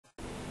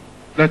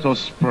Let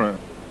us pray.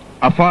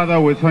 Our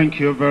Father, we thank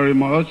you very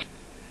much,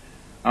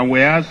 and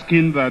we're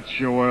asking that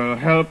you will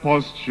help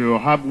us to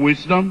have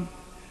wisdom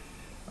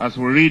as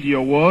we read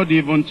your word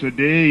even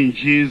today in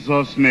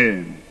Jesus'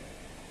 name.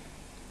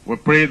 We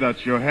pray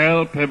that you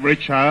help every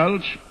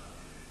child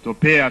to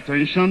pay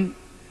attention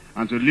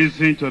and to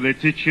listen to the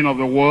teaching of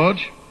the word,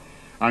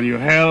 and you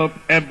help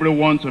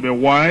everyone to be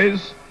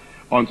wise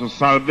unto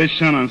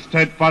salvation and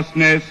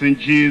steadfastness in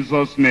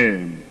Jesus'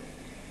 name.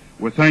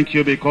 We thank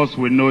you because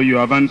we know you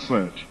have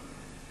answered.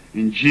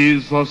 In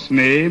Jesus'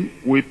 name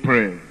we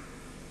pray.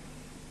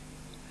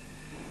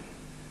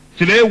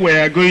 Today we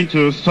are going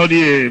to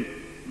study a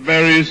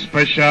very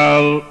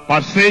special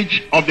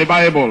passage of the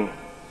Bible,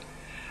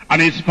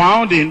 and it's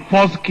found in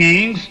 1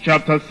 Kings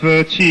chapter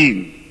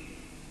 13.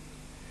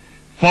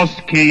 1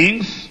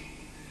 Kings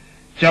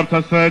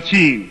chapter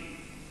 13.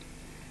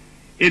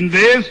 In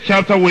this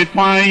chapter we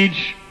find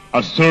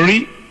a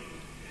story,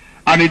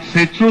 and it's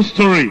a true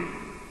story.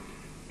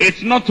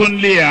 It's not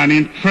only an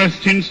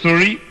interesting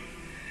story,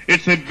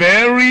 it's a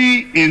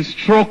very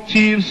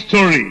instructive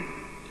story.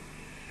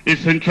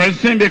 It's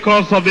interesting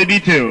because of the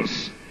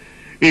details.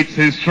 It's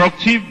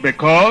instructive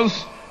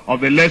because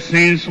of the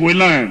lessons we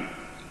learn.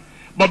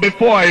 But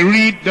before I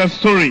read the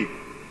story,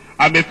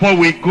 and before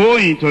we go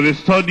into the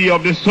study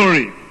of the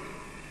story,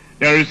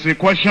 there is a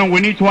question we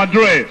need to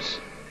address.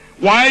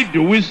 Why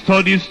do we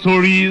study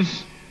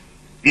stories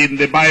in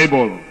the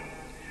Bible?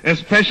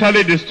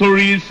 Especially the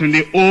stories in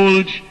the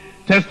Old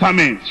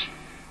Testament.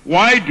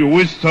 Why do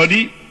we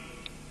study,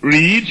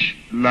 read,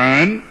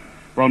 learn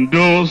from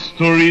those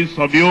stories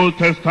of the Old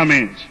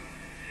Testament?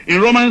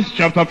 In Romans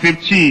chapter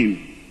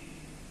 15,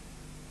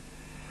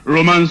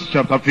 Romans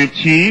chapter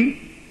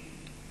 15,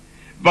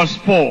 verse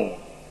 4,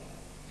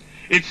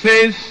 it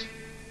says,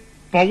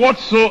 "For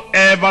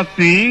whatsoever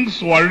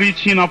things were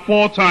written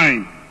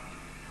aforetime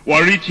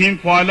were written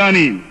for our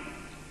learning,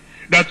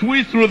 that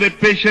we through the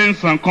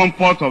patience and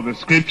comfort of the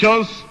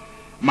Scriptures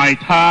might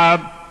have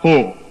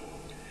hope."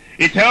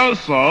 It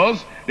tells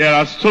us there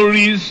are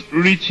stories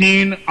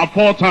written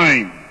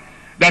aforetime,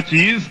 that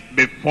is,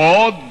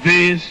 before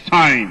this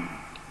time.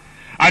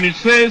 And it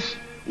says,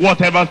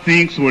 whatever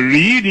things we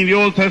read in the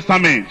Old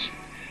Testament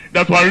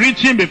that were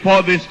written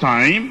before this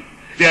time,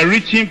 they are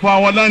written for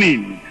our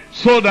learning,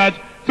 so that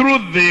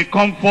through the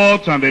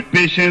comfort and the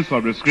patience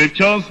of the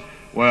Scriptures,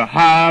 we'll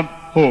have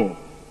hope.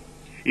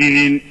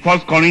 In 1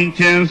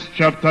 Corinthians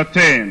chapter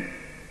 10.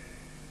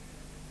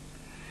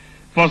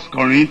 1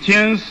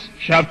 Corinthians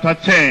chapter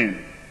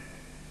 10,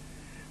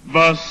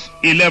 verse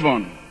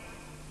 11.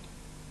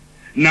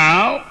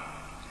 "Now,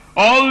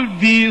 all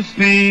these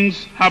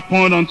things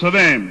happened unto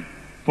them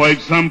for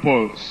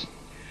examples,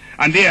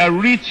 and they are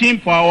written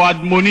for our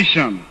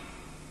admonition,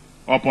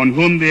 upon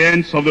whom the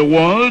ends of the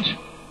world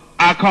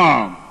are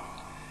come."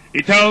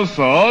 It tells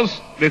us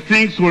the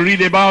things we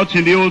read about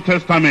in the Old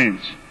Testament.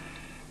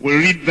 We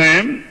read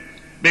them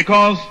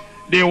because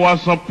they were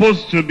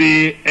supposed to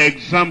be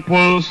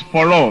examples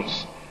for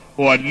us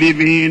who are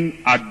living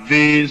at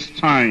this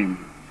time.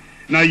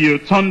 Now you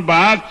turn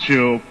back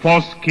to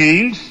 1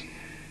 Kings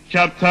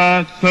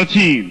chapter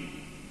 13.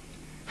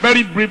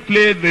 Very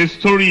briefly, the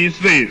story is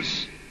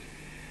this.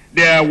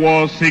 There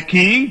was a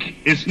king,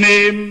 his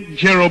name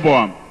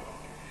Jeroboam.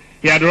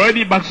 He had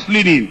already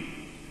backslidden,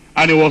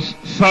 and he was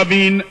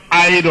serving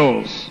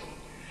idols.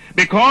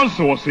 Because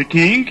he was a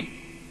king,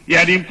 he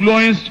had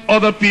influenced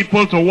other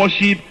people to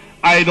worship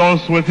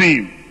idols with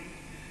him.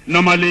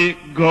 Normally,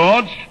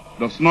 God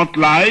does not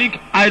like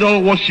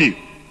idol worship.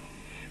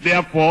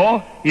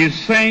 Therefore, he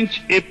sent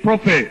a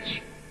prophet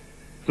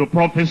to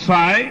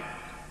prophesy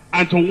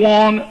and to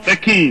warn the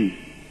king.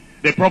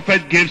 The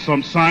prophet gave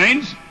some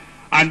signs,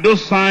 and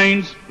those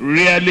signs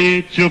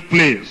really took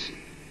place.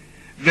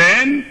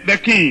 Then the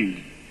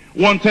king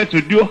wanted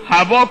to do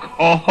havoc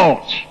or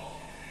hurt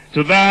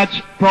to that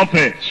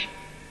prophet.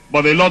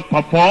 But the Lord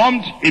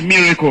performed a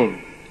miracle.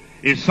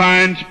 His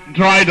sand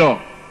dried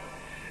up.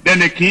 Then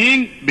the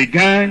king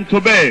began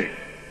to beg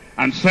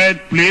and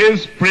said,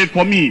 "Please pray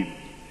for me."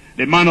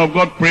 The man of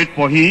God prayed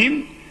for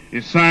him.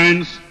 His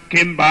sands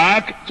came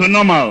back to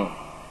normal.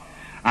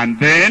 And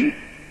then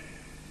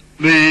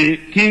the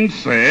king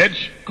said,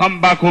 "Come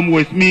back home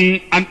with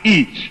me and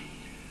eat,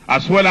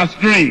 as well as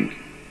drink."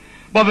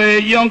 But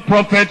the young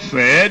prophet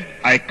said,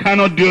 "I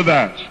cannot do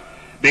that,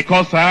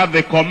 because I have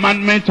the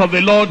commandment of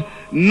the Lord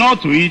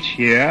not to eat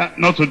here,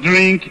 not to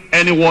drink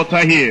any water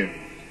here."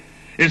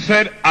 He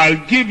said,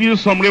 "I'll give you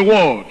some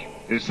reward."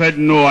 He said,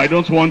 "No, I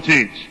don't want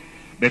it,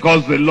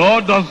 because the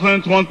Lord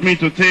doesn't want me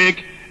to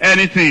take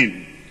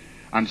anything."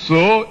 And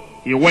so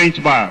he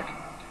went back.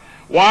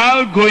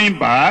 While going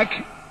back,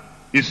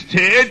 he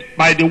stayed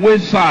by the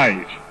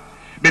wayside.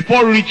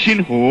 Before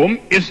reaching home,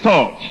 he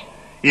stopped.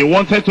 He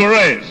wanted to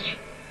rest.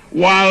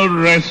 While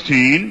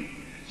resting,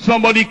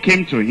 somebody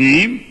came to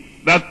him,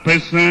 that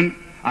person,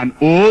 an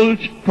old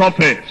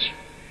prophet.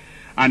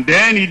 And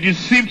then he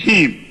deceived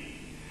him.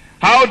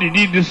 How did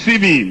he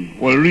deceive him?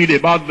 We'll read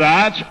about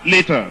that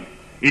later.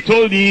 He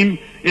told him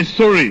a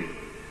story,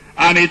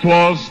 and it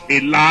was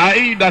a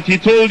lie that he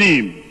told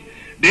him.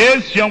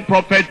 This young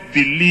prophet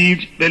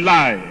believed the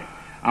lie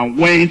and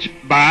went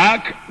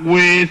back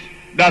with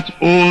that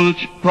old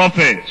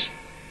prophet.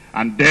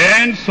 And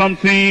then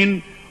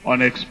something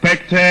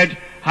unexpected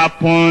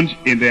happened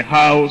in the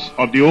house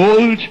of the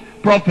old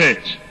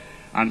prophet.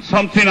 And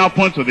something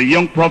happened to the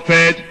young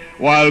prophet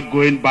while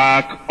going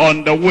back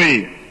on the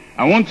way.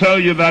 I won't tell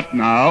you that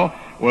now.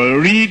 We'll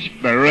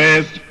read the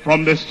rest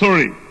from the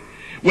story.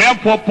 We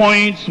have 4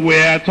 points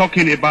we're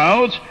talking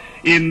about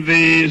in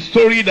the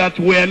story that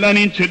we're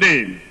learning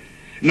today.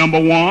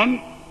 Number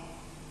 1,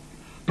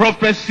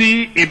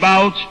 prophecy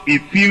about a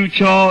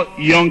future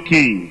young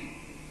king.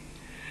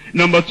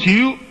 Number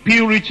 2,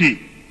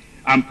 purity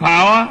and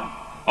power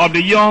of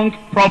the young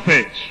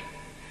prophet.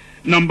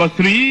 Number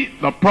 3,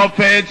 the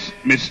prophet's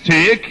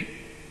mistake,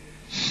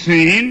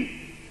 sin,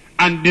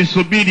 and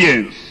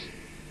disobedience.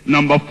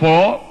 Number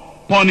 4,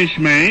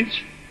 punishment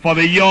for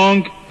the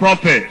young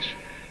prophet.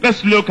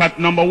 Let's look at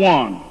number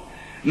 1.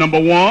 Number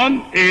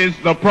 1 is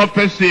the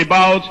prophecy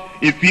about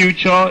a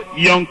future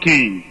young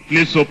king.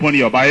 Please open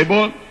your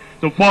Bible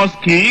to 1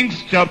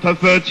 Kings chapter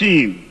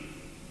 13.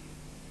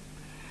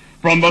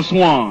 From verse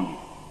 1.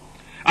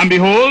 And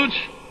behold,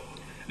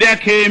 there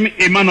came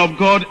a man of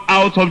God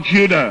out of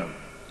Judah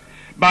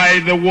by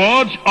the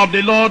word of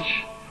the Lord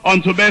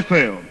unto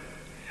Bethel.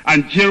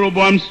 And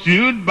Jeroboam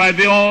stood by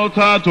the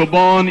altar to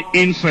burn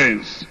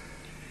incense.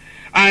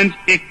 And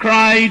he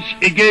cried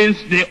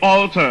against the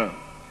altar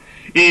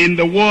in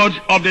the word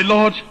of the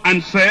Lord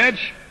and said,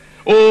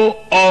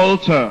 O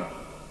altar,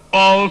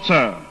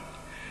 altar,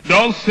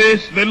 thus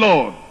says the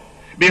Lord,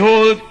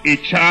 behold, a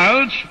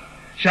child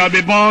shall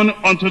be born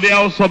unto the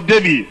house of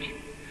David,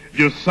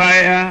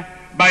 Josiah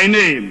by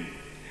name,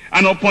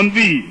 and upon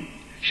thee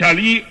shall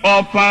he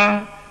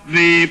offer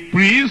the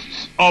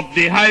priests of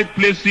the high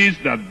places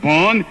that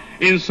burn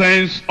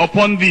incense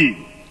upon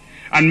thee,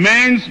 and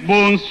men's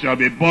bones shall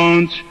be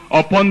burnt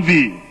upon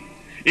thee.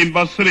 In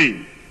verse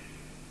 3,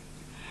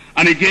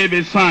 and he gave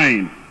a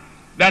sign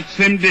that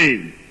same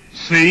day,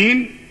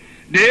 saying,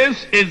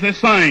 this is the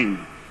sign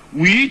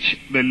which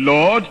the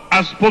Lord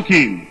has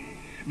spoken.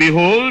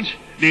 Behold,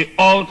 the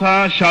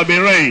altar shall be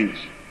rent,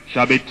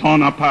 shall be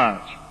torn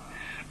apart,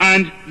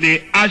 and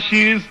the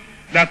ashes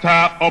that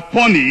are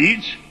upon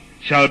it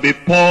shall be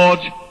poured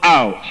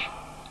out.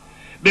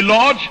 The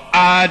Lord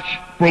had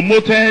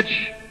promoted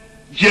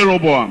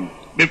Jeroboam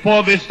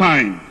before this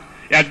time.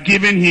 He had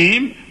given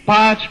him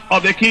part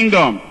of the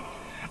kingdom.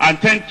 And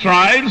 10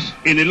 tribes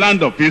in the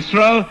land of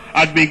Israel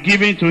had been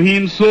given to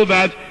him so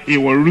that he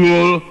will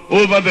rule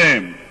over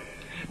them.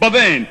 But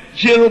then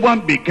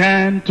Jeroboam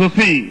began to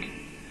think.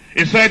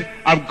 He said,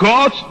 I've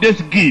got this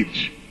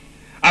gift.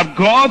 I've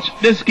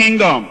got this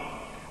kingdom.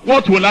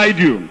 What will I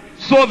do?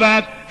 So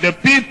that the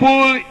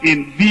people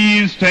in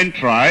these 10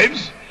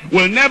 tribes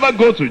will never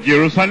go to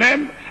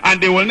Jerusalem,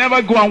 and they will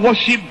never go and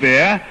worship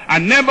there,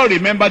 and never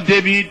remember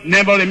David,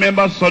 never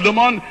remember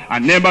Solomon,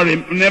 and never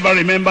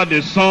remember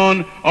the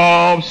son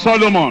of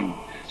Solomon.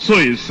 So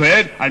he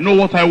said, I know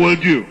what I will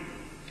do.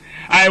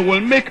 I will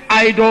make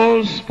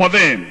idols for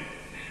them,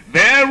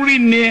 very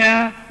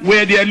near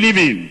where they are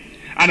living.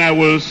 And I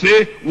will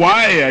say,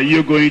 why are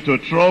you going to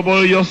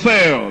trouble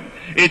yourself?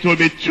 It will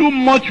be too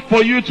much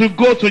for you to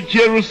go to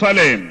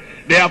Jerusalem.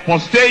 Therefore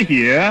stay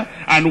here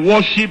and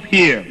worship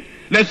here.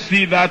 Let's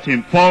see that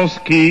in 1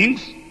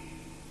 Kings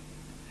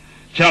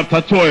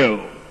chapter 12.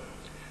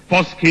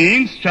 1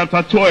 Kings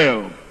chapter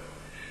 12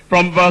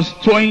 from verse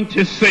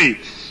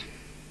 26.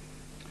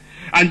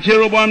 And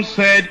Jeroboam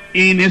said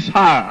in his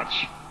heart,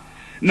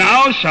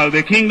 now shall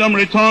the kingdom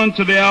return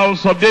to the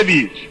house of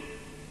David.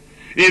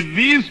 If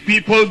these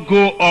people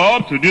go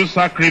up to do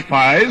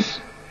sacrifice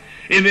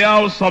in the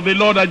house of the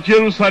Lord at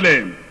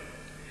Jerusalem,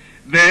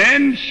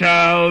 then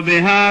shall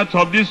the heart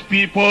of these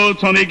people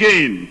turn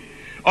again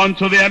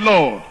unto their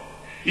Lord,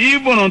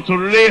 even unto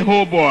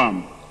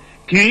Rehoboam,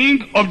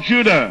 king of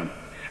Judah,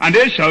 and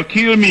they shall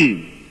kill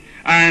me,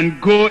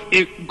 and go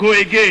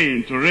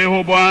again to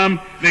Rehoboam,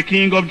 the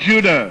king of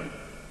Judah.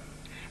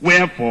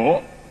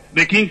 Wherefore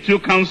the king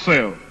took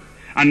counsel,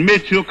 and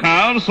made 2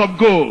 calves of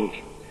gold,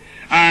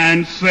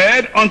 and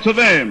said unto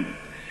them,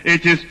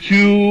 it is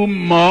too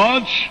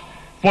much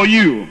for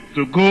you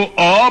to go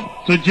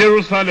up to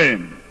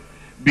Jerusalem.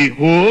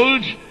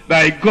 Behold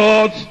thy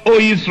gods, O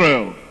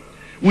Israel,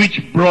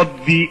 which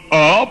brought thee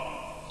up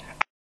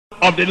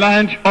of the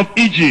land of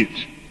Egypt.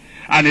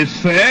 And he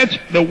set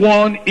the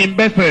one in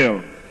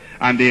Bethel,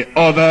 and the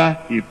other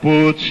he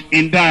put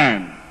in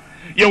Dan.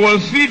 You will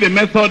see the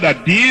method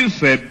that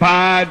this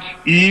bad,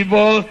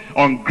 evil,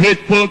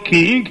 ungrateful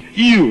king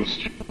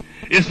used.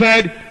 He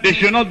said they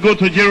should not go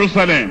to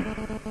Jerusalem,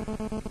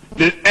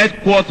 the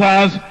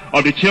headquarters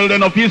of the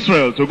children of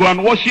Israel, to go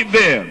and worship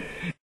there.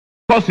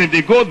 Because if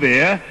they go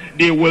there,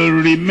 they will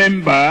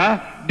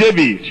remember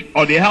David,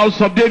 or the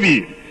house of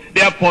David.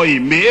 Therefore he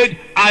made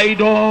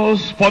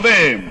idols for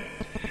them.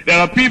 There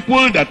are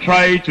people that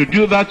try to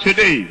do that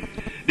today.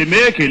 They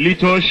make a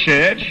little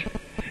shed,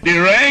 they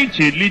rent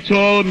a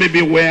little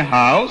maybe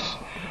warehouse,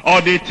 or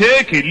they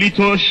take a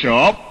little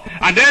shop,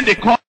 and then they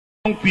come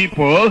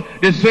people,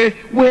 they say,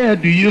 where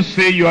do you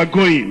say you are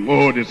going?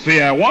 Oh, they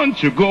say, I want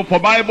to go for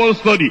Bible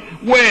study.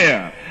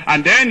 Where?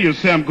 And then you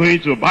say, I'm going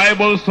to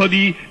Bible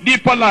study,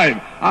 Deeper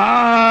Life.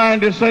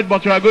 And they said,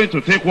 but you are going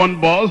to take one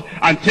bus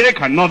and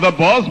take another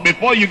bus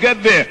before you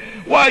get there.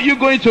 Why are you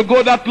going to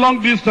go that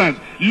long distance?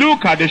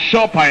 Look at the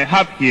shop I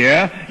have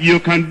here. You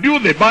can do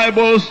the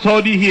Bible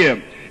study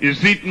here.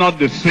 Is it not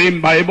the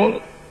same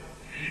Bible?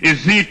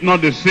 Is it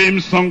not the same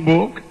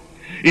songbook?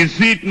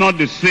 Is it not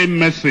the same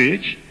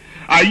message?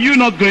 Are you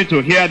not going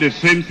to hear the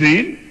same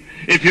thing?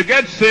 If you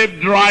get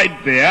saved right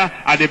there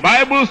at the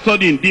Bible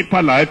study in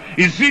Deeper Life,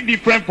 is it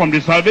different from the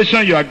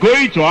salvation you are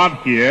going to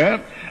have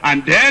here?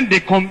 And then they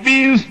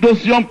convince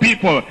those young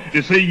people.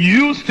 They say,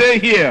 you stay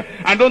here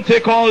and don't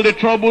take all the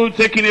trouble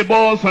taking a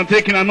bus and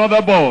taking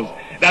another bus.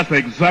 That's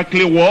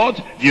exactly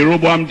what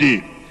Jeroboam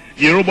did.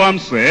 Jeroboam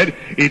said,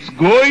 it's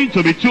going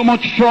to be too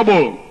much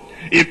trouble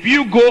if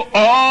you go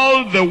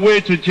all the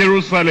way to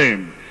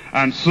Jerusalem.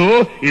 And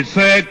so he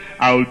said,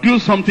 I'll do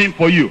something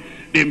for you.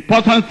 The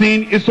important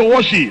thing is to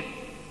worship.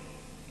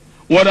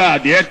 Whether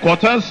at the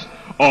headquarters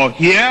or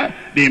here,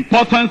 the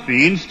important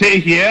thing, stay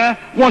here,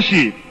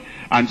 worship.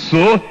 And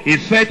so he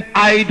set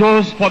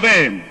idols for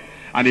them.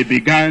 And they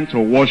began to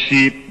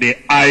worship the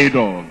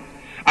idol.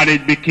 And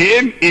it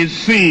became a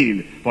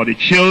sin for the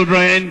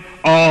children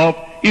of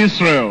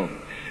Israel.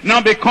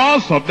 Now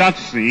because of that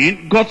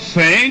sin, God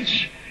sent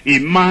a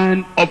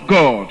man of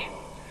God,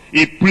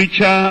 a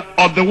preacher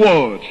of the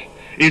word,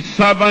 a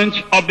servant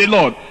of the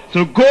Lord,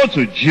 to go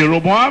to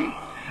Jeroboam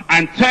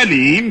and tell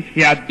him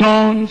he had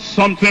done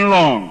something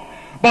wrong.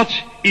 But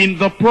in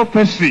the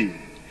prophecy,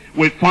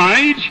 we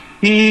find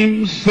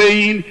him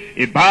saying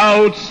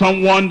about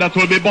someone that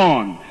will be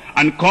born,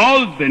 and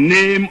called the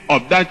name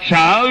of that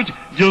child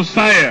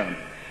Josiah.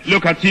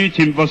 Look at it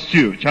in verse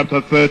 2,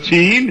 chapter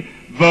 13,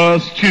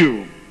 verse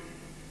 2.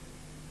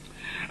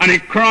 And he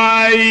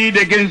cried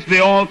against the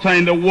altar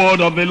in the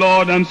word of the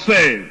Lord and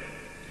said,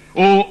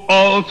 O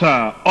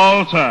altar,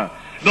 altar,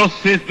 thus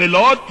saith the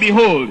Lord,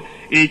 behold,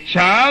 a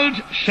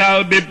child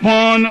shall be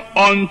born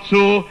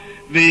unto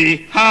the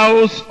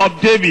house of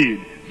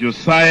David,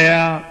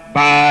 Josiah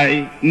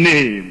by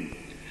name.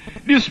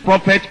 This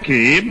prophet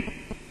came,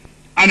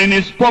 and in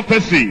his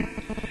prophecy,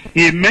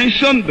 he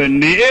mentioned the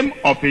name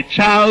of a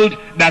child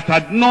that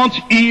had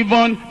not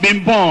even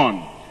been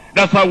born.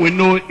 That's how we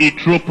know a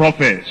true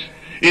prophet.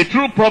 A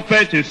true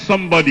prophet is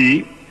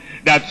somebody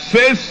that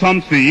says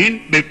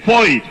something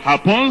before it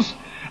happens,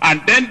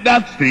 and then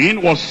that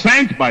thing was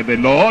sent by the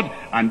Lord,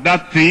 and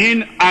that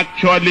thing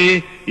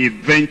actually,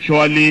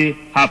 eventually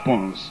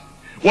happens.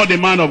 What the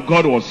man of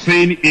God was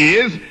saying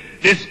is,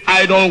 this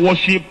idol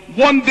worship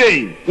one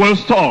day will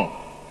stop,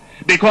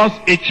 because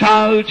a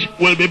child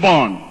will be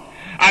born.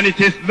 And it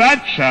is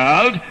that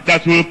child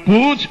that will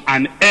put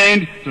an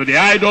end to the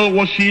idol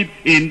worship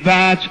in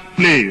that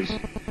place.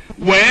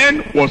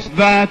 When was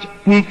that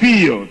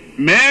fulfilled?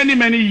 Many,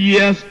 many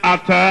years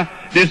after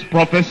this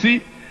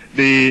prophecy,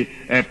 the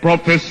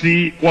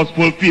prophecy was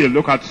fulfilled.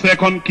 Look at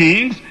 2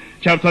 Kings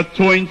chapter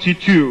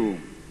 22.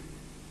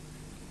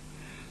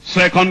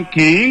 2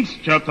 Kings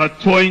chapter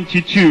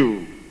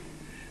 22,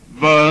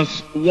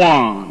 verse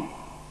 1.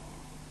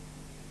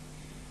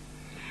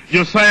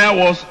 Josiah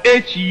was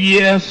 8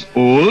 years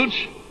old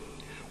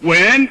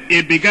when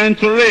he began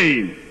to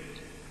reign.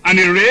 And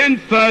he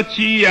reigned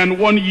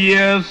 31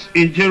 years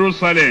in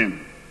Jerusalem.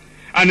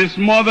 And his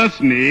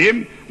mother's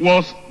name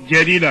was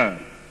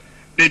Jedidah,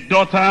 the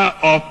daughter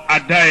of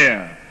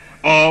Adiah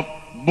of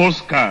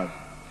Boskath.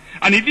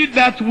 And he did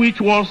that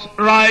which was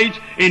right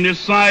in the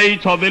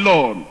sight of the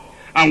Lord,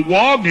 and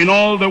walked in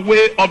all the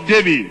way of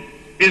David,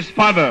 his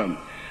father,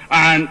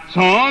 and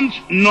turned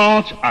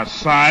not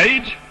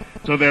aside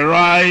to the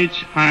right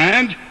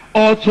hand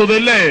or to the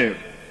left.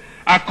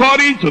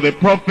 According to the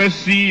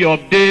prophecy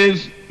of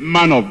this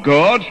man of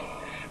God,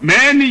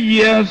 many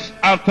years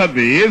after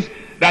this,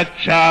 that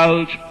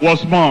child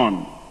was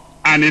born,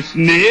 and his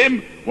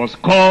name was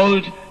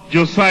called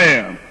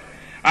Josiah.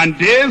 And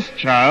this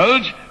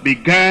child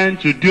began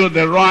to do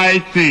the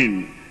right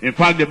thing. In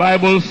fact, the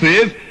Bible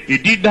says he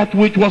did that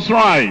which was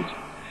right.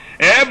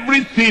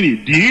 Everything he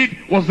did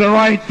was the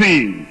right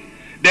thing.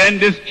 Then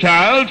this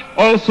child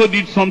also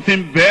did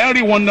something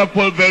very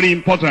wonderful, very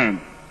important.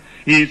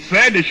 He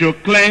said they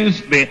should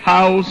cleanse the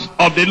house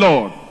of the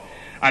Lord.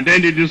 And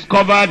then they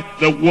discovered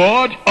the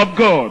word of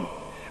God.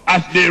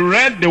 As they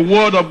read the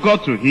word of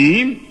God to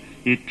him,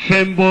 he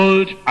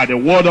trembled at the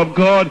word of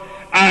God,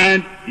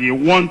 and he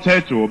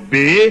wanted to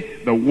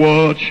obey the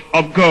word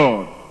of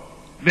God.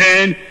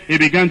 Then he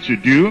began to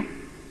do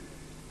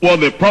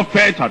what the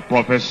prophet had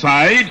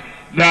prophesied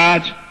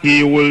that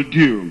he will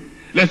do.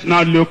 Let's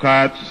now look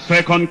at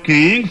 2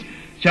 Kings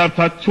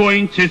chapter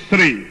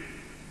 23.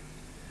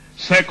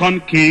 2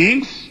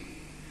 Kings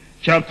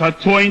chapter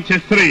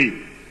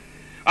 23.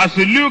 As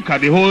you look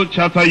at the whole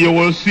chapter, you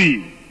will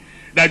see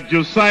that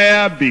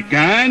Josiah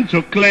began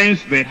to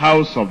cleanse the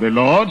house of the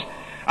Lord,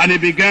 and he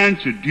began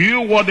to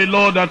do what the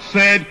Lord had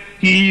said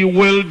he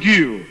will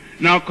do.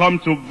 Now come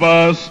to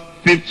verse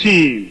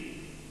 15.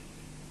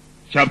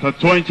 chapter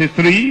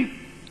 23,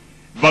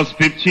 verse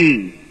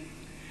 15.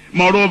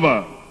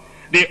 Moreover,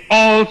 the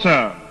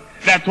altar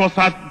that was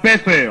at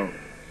Bethel,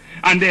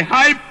 and the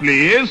high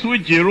place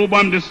which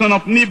Jeroboam the son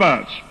of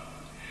Nebat,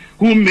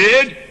 who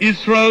made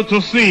Israel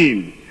to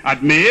sin,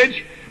 had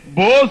made,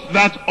 both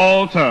that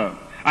altar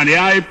and the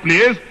high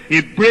place he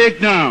brake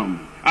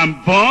down,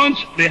 and burnt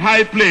the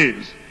high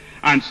place,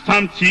 and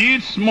stamped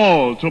it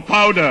small to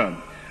powder,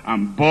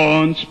 and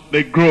burnt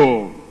the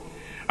grove.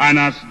 And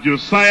as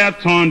Josiah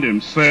turned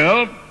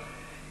himself,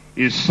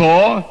 he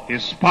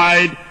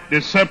spied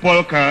the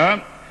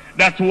sepulchre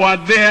that were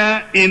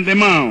there in the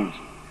mount,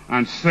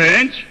 and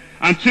sent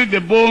and took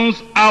the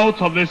bones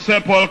out of the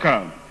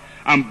sepulchre,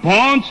 and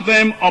burnt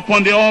them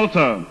upon the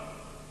altar,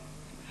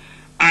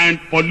 and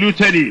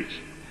polluted it,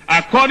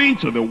 according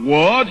to the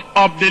word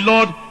of the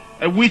Lord,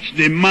 which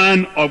the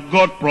man of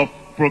God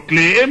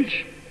proclaimed,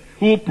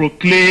 who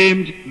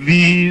proclaimed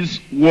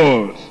these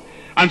words.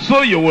 And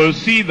so you will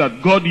see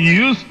that God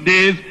used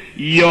this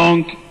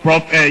young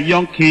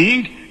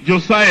king,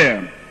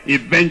 Josiah,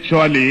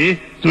 eventually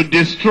to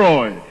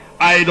destroy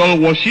idol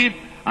worship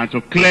and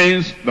to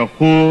cleanse the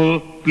whole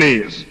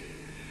place.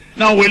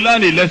 Now we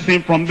learn a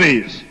lesson from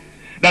this,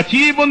 that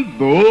even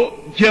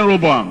though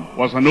Jeroboam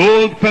was an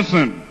old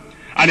person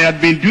and he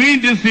had been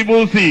doing this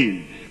evil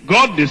thing,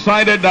 God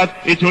decided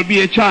that it will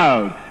be a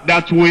child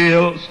that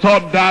will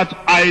stop that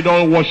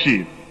idol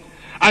worship.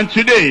 And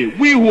today,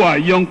 we who are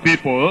young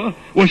people,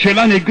 we should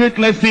learn a great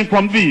lesson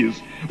from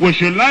this. We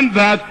should learn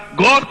that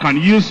God can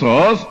use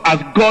us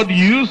as God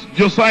used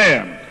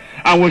Josiah.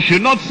 And we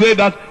should not say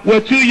that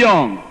we're too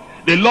young.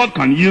 The Lord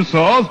can use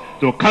us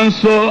to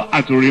cancel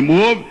and to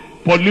remove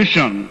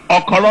pollution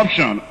or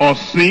corruption or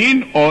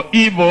sin or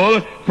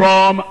evil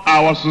from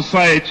our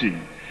society.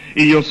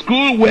 In your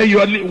school where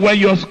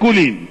you're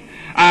schooling,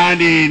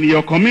 and in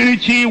your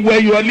community where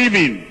you are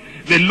living,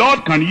 the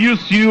Lord can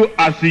use you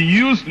as he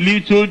used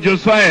little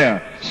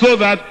Josiah, so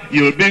that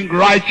you'll bring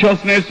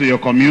righteousness to your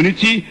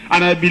community,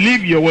 and I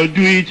believe you will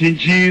do it in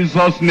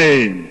Jesus'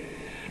 name.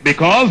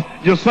 Because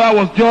Josiah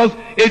was just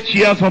 8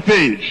 years of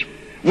age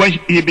when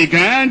he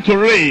began to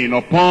reign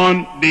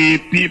upon the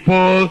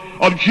people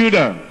of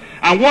Judah.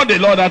 And what the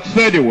Lord had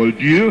said he will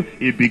do,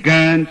 he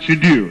began to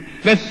do.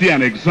 Let's see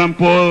an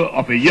example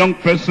of a young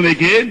person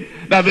again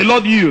that the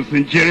Lord used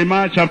in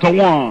Jeremiah chapter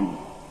 1.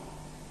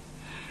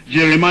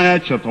 Jeremiah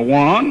chapter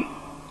 1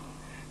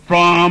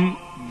 from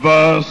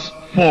verse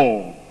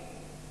 4.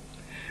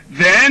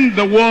 Then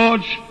the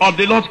word of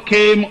the Lord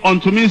came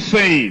unto me,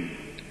 saying,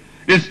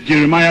 this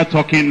Jeremiah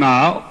talking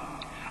now,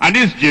 and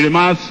this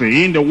Jeremiah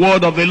saying, the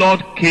word of the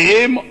Lord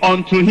came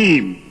unto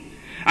him.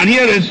 And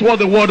here is what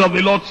the word of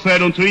the Lord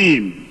said unto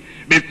him.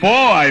 Before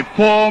I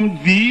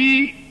formed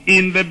thee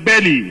in the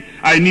belly,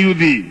 I knew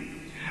thee.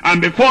 And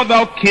before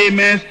thou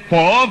camest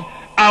forth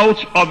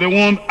out of the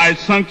womb, I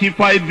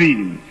sanctified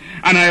thee.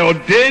 And I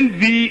ordained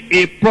thee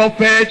a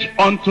prophet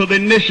unto the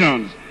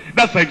nations.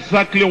 That's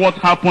exactly what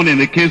happened in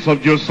the case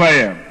of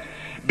Josiah.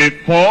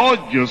 Before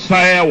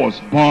Josiah was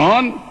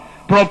born,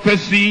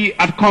 prophecy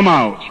had come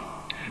out.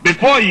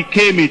 Before he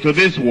came into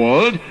this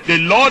world, the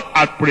Lord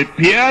had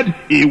prepared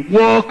a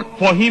work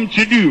for him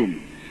to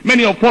do.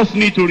 Many of us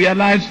need to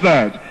realize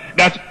that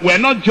we're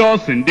not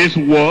just in this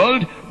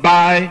world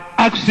by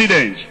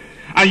accident.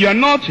 And you're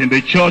not in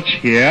the church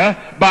here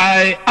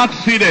by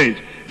accident.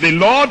 The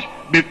Lord,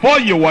 before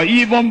you were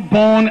even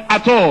born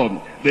at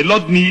all, the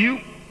Lord knew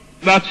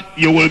that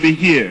you will be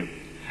here.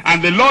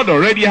 And the Lord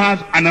already has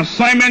an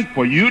assignment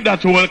for you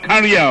that you will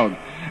carry out.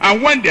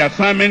 And when the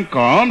assignment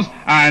comes,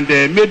 and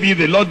maybe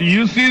the Lord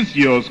uses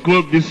your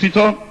school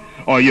visitor,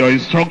 or your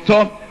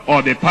instructor,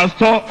 or the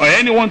pastor, or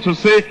anyone to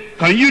say,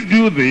 can you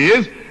do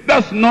this?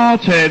 That's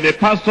not the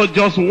pastor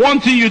just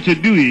wanting you to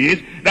do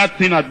it. That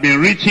thing had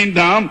been written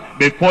down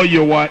before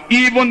you were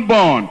even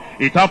born.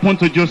 It happened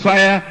to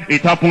Josiah,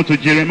 it happened to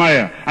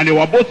Jeremiah, and they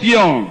were both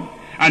young.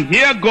 And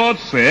here God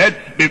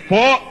said,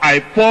 before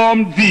I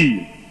formed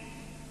thee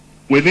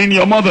within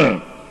your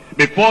mother,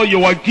 before you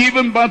were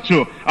given birth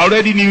to, I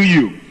already knew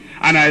you,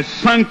 and I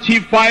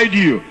sanctified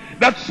you.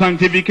 That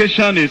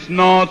sanctification is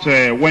not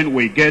when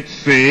we get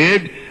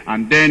saved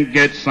and then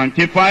get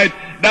sanctified.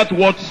 That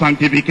word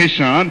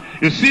sanctification,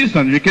 you see,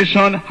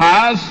 sanctification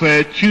has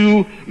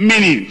two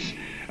meanings.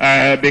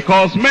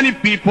 Because many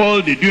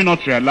people, they do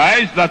not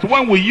realize that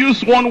when we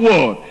use one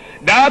word,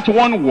 that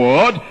one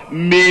word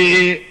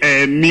may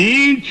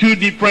mean two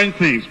different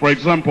things. For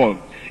example,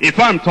 if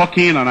I'm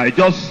talking and I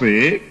just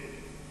say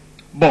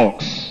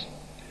box.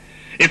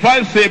 If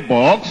I say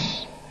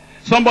box,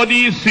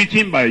 somebody is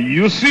sitting by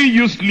you, see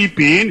you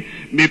sleeping,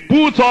 may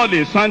put all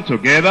his hands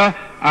together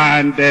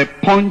and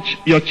punch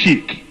your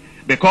cheek.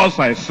 Because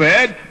I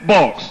said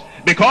box.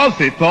 Because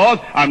they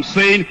thought I'm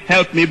saying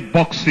help me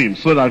box him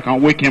so that I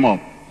can wake him up.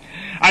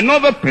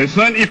 Another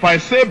person, if I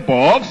say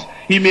box,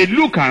 he may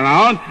look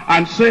around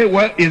and say,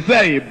 well, is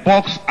there a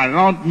box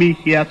around me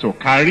here to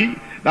carry?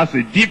 That's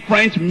a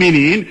different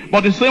meaning,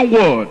 but the same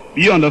word.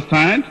 Do you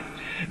understand?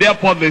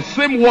 Therefore, the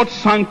same word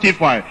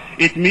sanctify,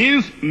 it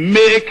means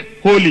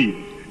make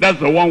holy. That's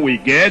the one we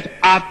get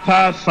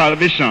after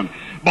salvation.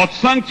 But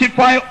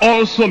sanctify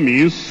also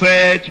means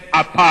set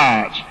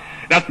apart.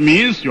 That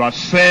means you are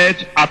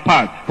set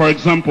apart. For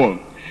example,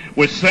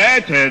 we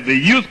set the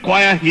youth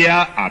choir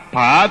here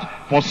apart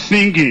for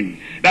singing.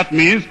 That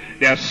means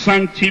they are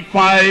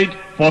sanctified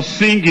for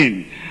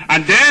singing.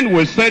 And then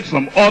we set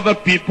some other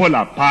people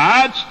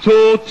apart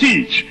to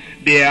teach.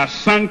 They are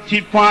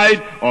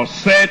sanctified or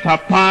set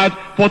apart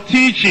for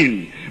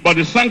teaching. But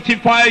the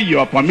sanctify you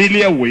are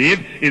familiar with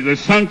is the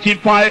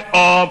sanctify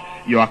of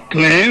you are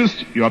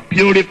cleansed, you are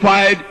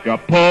purified, you are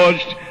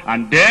purged,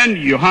 and then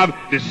you have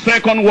the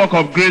second work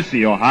of grace in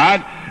your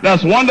heart.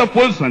 That's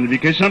wonderful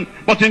sanctification.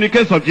 But in the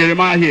case of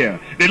Jeremiah here,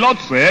 the Lord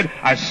said,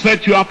 I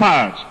set you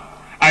apart.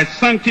 I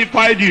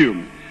sanctified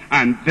you.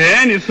 And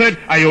then he said,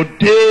 I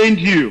ordained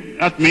you.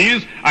 That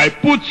means I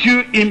put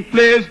you in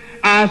place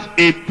as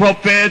a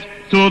prophet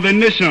to the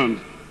nations.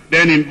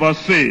 Then in verse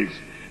 6,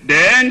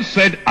 then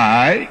said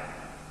I,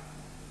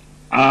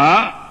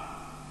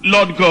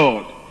 Lord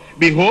God,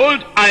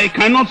 behold, I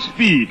cannot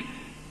speak,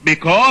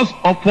 because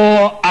of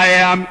all I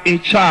am a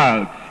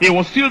child. He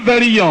was still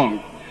very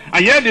young,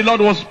 and yet the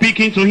Lord was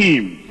speaking to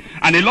him.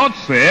 And the Lord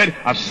said,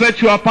 I've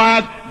set you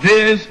apart,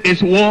 this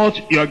is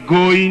what you are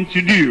going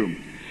to do.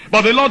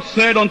 But the Lord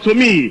said unto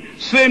me,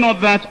 say not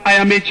that I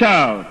am a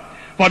child,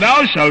 for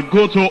thou shalt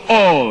go to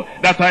all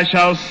that I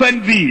shall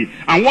send thee,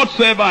 and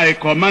whatsoever I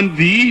command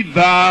thee,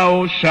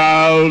 thou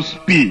shalt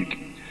speak.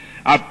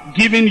 I've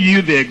given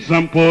you the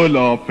example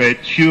of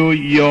two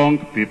young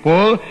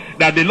people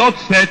that the Lord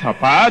set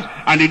apart,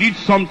 and they did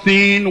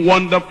something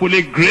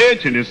wonderfully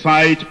great in the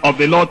sight of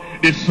the Lord.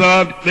 They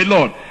served the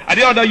Lord. Are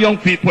there other young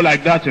people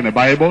like that in the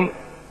Bible?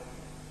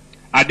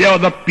 Are there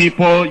other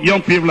people,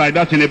 young people like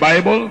that in the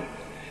Bible?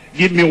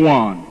 Give me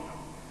one.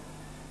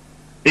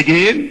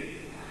 Again,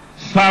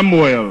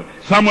 Samuel.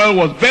 Samuel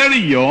was very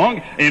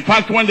young. In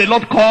fact, when the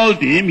Lord called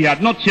him, he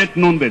had not yet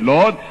known the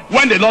Lord.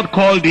 When the Lord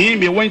called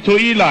him, he went to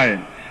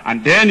Eli.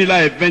 And then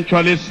Eli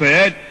eventually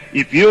said,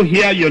 if you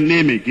hear your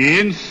name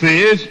again,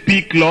 say,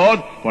 speak,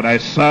 Lord, for thy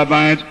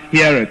servant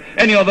heareth.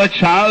 Any other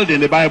child in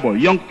the Bible,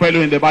 young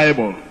fellow in the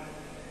Bible?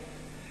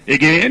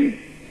 Again,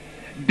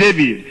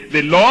 David.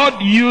 The Lord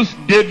used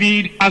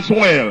David as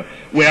well.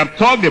 We have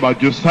talked about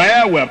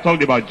Josiah, we have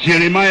talked about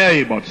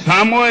Jeremiah, about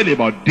Samuel,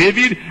 about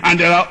David, and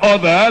there are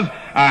others,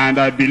 and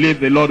I believe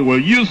the Lord will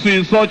use you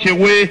in such a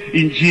way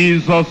in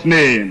Jesus'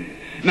 name.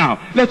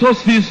 Now, let us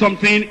see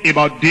something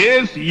about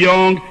this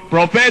young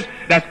prophet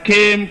that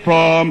came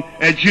from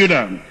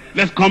Judah.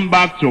 Let's come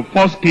back to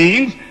 1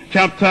 Kings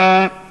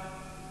chapter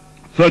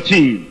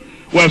 13.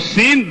 We have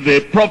seen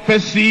the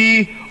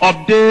prophecy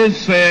of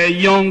this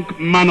young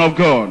man of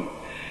God.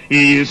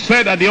 He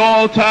said that the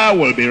altar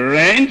will be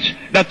rent,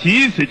 that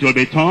is, it will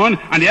be torn,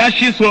 and the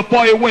ashes will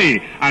pour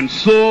away. And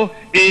so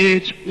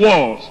it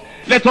was.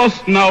 Let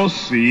us now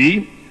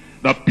see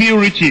the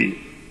purity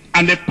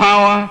and the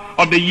power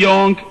of the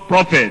young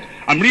prophet.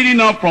 I'm reading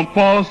now from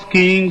 1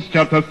 Kings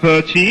chapter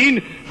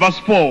 13, verse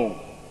 4.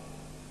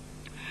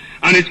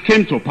 And it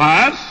came to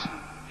pass,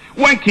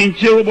 when King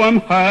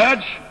Jeroboam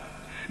heard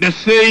the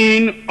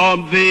saying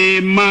of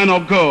the man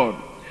of God,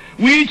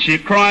 which he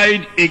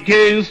cried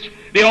against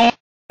the altar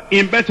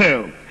in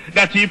Bethel,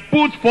 that he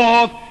put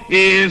forth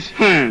his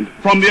hand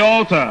from the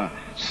altar,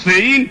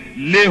 saying,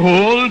 lay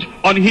hold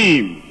on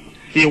him.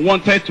 He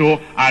wanted to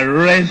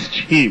arrest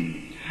him.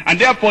 And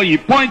therefore he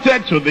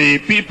pointed to the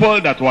people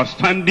that were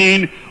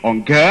standing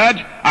on guard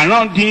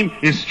around him.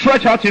 He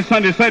stretched out his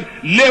hand and said,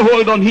 lay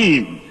hold on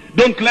him.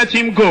 Don't let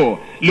him go.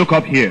 Look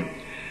up here.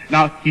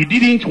 Now, he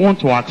didn't want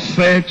to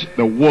accept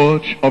the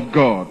word of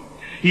God.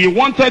 He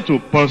wanted to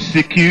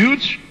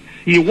persecute.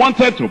 He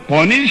wanted to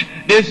punish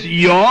this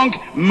young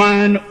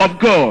man of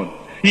God.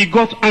 He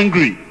got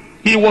angry.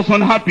 He was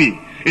unhappy.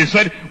 He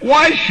said,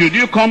 why should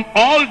you come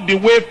all the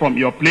way from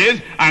your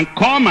place and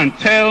come and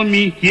tell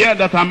me here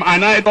that I'm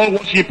an idol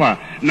worshiper?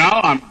 Now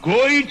I'm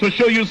going to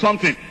show you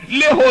something.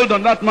 Lay hold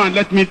on that man.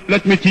 Let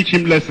me teach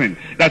him lesson.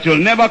 That you'll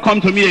never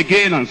come to me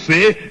again and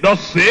say,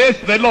 thus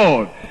says the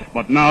Lord.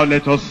 But now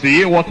let us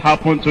see what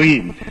happened to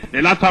him.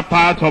 The latter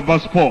part of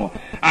verse 4.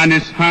 And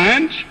his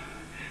hand,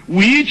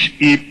 which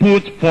he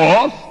put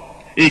forth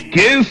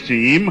against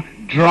him,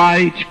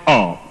 dried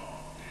up,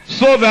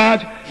 so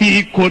that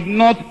he could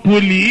not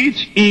pull it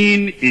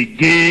in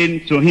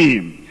again to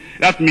him.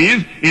 That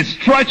means he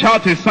stretched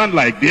out his hand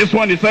like this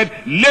one. He said,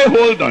 lay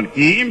hold on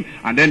him,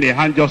 and then the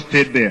hand just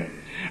stayed there.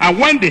 And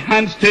when the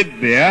hand stayed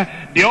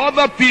there, the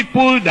other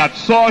people that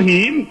saw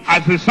him,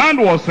 as his hand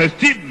was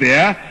still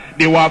there,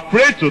 they were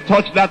afraid to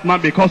touch that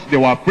man, because they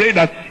were afraid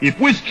that if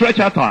we stretch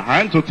out our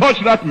hand to touch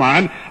that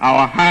man,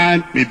 our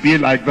hand may be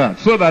like that.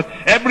 So that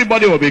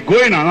everybody will be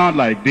going around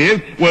like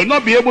this, will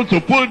not be able to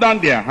pull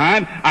down their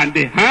hand, and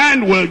the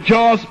hand will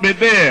just be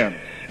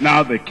there.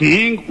 Now the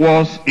king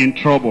was in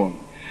trouble.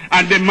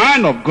 And the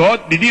man of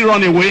God, did he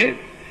run away?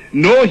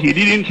 No, he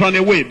didn't run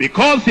away,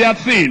 because he had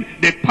seen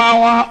the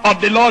power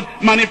of the Lord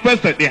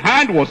manifested. The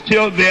hand was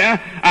still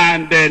there,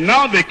 and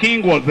now the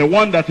king was the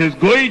one that is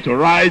going to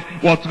rise,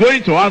 was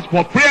going to ask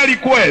for prayer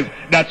request,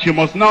 that you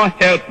must now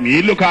help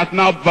me. Look at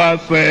now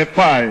verse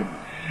 5.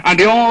 And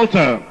the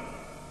altar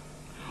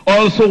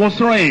also was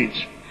rent,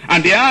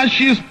 and the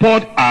ashes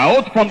poured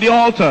out from the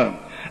altar,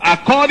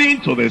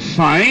 according to the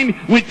sign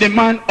which the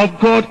man of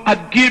God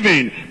had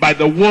given by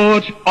the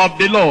word of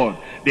the Lord.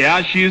 The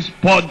ashes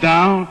poured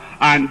down,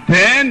 and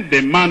then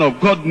the man of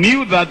God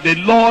knew that the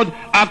Lord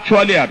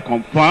actually had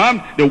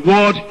confirmed the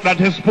word that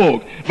he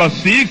spoke. Verse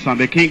 6, and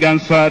the king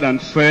answered and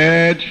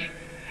said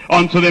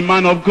unto the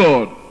man of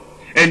God,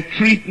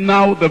 entreat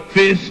now the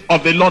face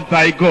of the Lord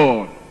thy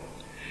God.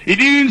 He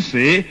didn't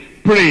say,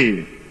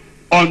 pray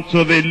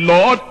unto the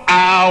Lord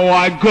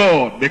our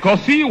God, because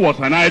he was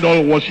an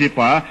idol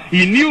worshiper.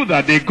 He knew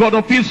that the God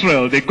of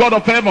Israel, the God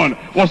of heaven,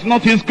 was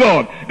not his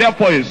God.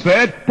 Therefore he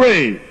said,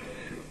 pray,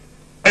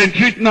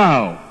 entreat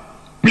now,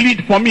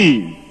 plead for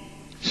me,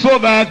 so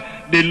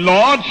that the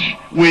Lord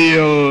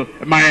will,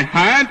 my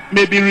hand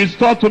may be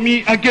restored to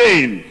me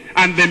again.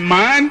 And the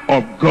man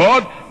of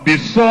God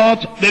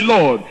besought the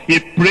Lord. He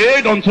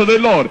prayed unto the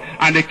Lord,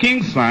 and the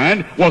king's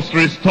hand was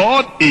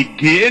restored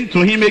again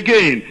to him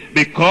again,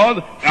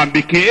 because and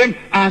became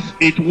as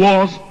it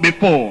was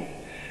before.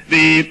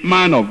 The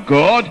man of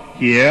God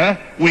here,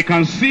 we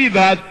can see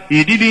that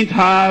he didn't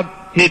have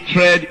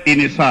hatred in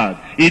his heart.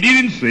 He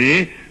didn't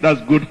say,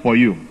 that's good for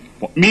you,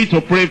 for me to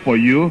pray for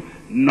you,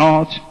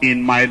 not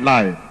in my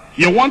life.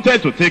 You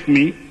wanted to take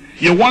me,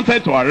 you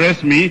wanted to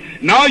arrest me,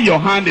 now your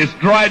hand is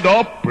dried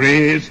up.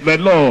 Praise the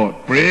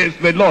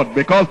Lord,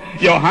 because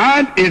your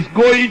hand is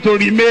going to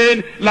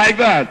remain like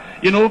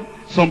that. You know,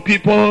 some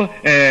people,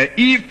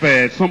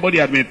 if somebody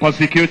had been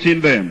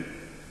persecuting them,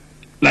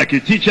 like a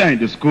teacher in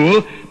the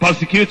school,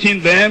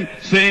 persecuting them,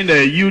 saying,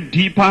 you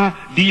deeper,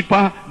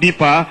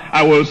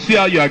 I will see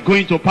how you are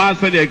going to pass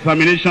the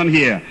examination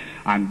here.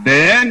 And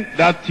then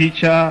that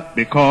teacher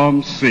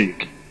becomes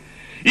sick.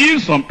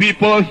 If some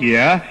people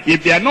here,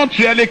 if they are not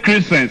really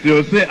Christians, they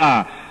will say,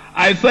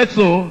 I said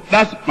so,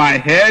 that's my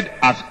head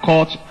has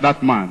caught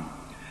that man.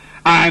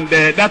 And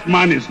that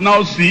man is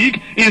now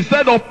sick.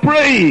 Instead of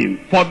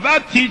praying for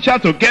that teacher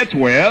to get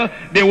well,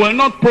 they will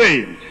not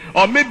pray.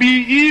 Or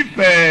maybe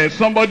if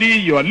somebody,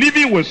 you are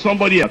living with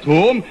somebody at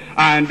home,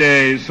 and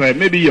it's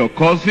maybe your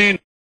cousin,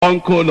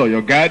 uncle, or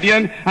your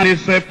guardian, and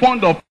is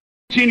fond of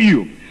teaching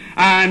you.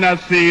 And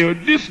as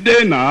this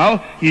day now,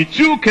 he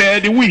took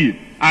the wheel.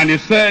 And he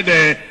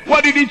said, why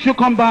didn't you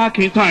come back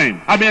in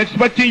time? I've been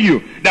expecting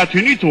you, that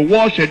you need to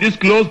wash this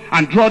clothes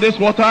and draw this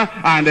water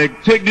and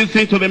take this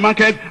thing to the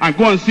market and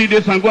go and see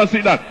this and go and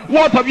see that.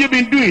 What have you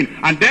been doing?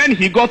 And then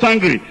he got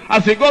angry.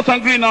 As he got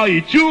angry now,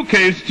 he took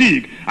a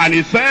stick and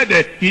he said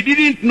he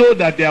didn't know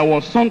that there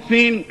was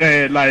something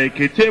like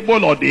a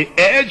table or the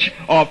edge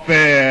of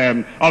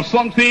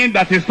something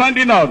that is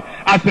standing out.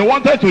 As he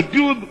wanted to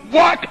do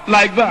work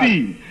like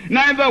that.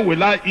 Neither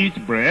will I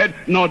eat bread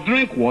nor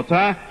drink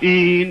water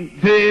in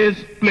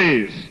this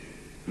place.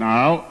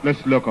 Now,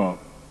 let's look up.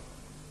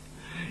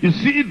 You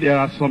see, there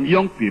are some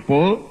young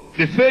people,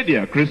 they say they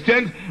are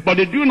Christians, but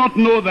they do not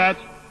know that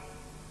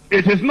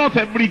it is not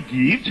every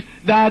gift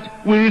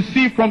that we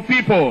receive from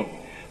people.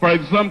 For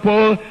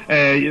example,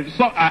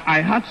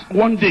 I had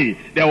one day,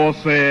 there was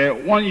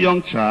one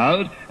young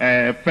child,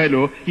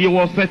 fellow, he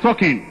was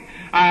talking,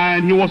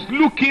 and he was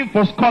looking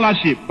for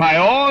scholarship by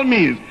all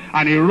means.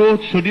 And he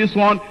wrote to this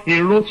one, he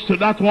wrote to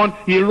that one,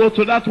 he wrote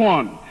to that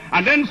one.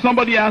 And then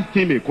somebody asked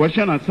him a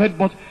question and said,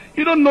 but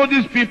you don't know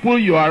these people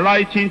you are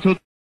writing to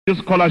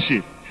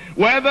scholarship.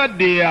 Whether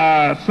they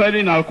are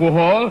selling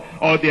alcohol,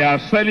 or they are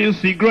selling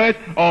cigarettes,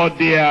 or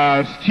they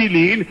are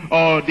stealing,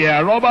 or they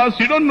are robbers,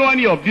 you don't know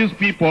any of these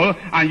people,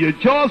 and you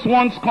just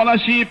want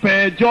scholarship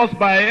just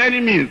by any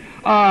means.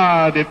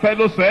 The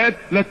fellow said,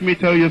 let me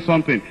tell you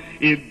something.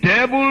 If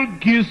devil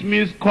gives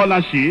me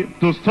scholarship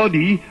to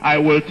study, I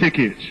will take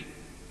it.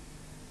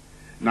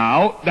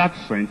 Now, that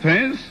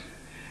sentence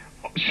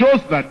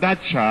shows that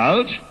that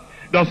child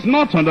does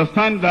not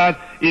understand that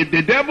if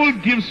the devil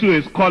gives you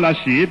a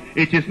scholarship,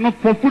 it is not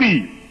for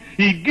free.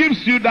 He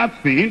gives you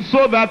that thing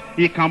so that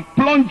he can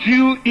plunge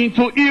you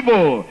into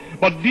evil.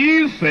 But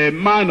this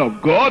man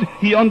of God,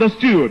 he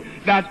understood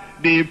that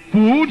the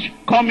food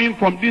coming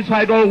from this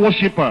idol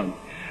worshiper,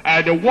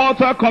 the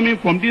water coming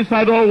from this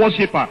idol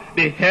worshiper,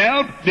 the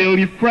help, the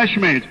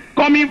refreshment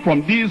coming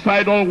from this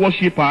idol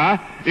worshiper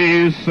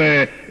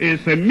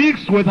is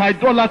mixed with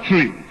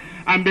idolatry.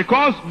 And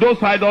because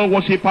those idol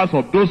worshippers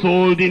of those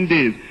olden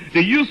days,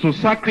 they used to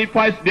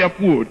sacrifice their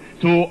food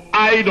to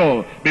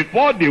idol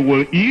before they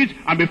will eat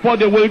and before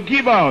they will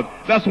give out.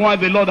 That's why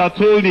the Lord had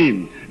told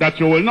him that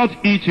you will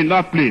not eat in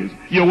that place,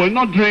 you will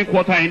not drink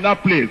water in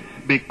that place,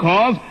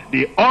 because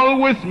they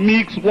always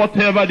mix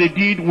whatever they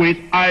did with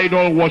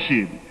idol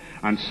worship.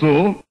 And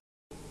so,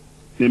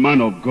 the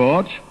man of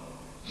God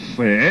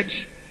said,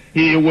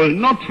 he will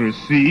not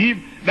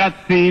receive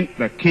that thing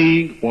the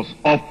king was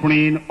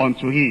offering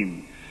unto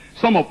him.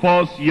 Some of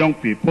us young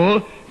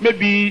people,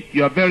 maybe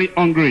you are very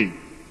hungry.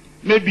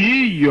 Maybe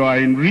you are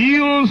in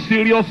real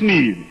serious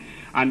need.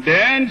 And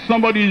then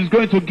somebody is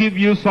going to give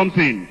you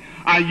something.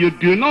 And you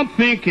do not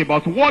think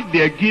about what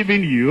they are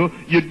giving you.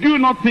 You do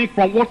not think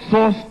from what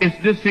source is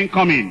this thing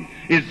coming.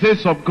 Is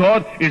this of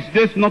God? Is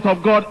this not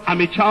of God?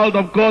 I'm a child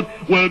of God.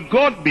 Will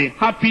God be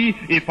happy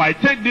if I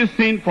take this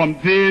thing from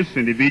this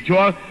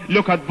individual?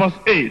 Look at verse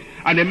 8.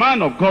 And the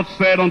man of God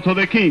said unto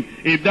the king,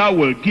 if thou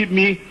wilt give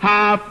me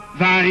half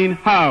thine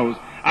house,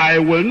 I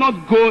will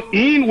not go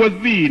in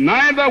with thee,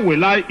 neither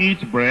will I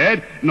eat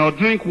bread, nor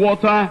drink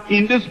water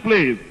in this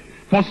place.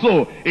 For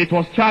so it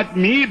was charged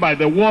me by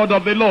the word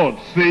of the Lord,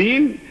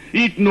 saying,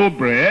 eat no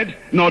bread,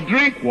 nor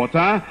drink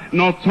water,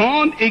 nor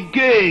turn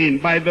again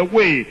by the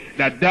way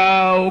that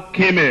thou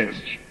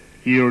camest.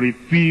 He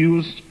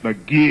refused the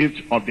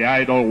gift of the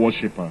idol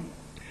worshiper.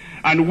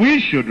 And we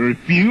should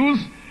refuse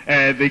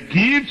the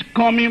gift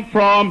coming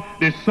from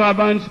the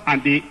servants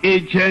and the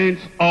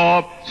agents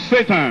of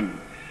Satan.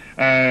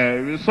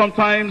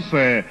 Sometimes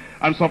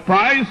I'm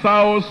surprised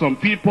how some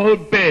people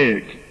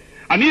beg.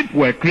 And if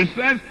we're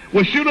Christians,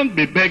 we shouldn't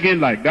be begging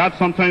like that.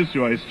 Sometimes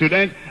you are a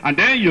student, and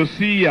then you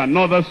see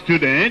another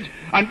student,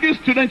 and this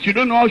student, you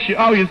don't know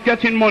how he's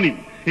getting money.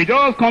 He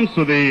just comes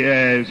to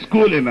the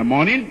school in the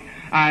morning,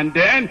 and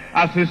then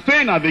as he's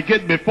staying at the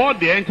gate before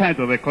they enter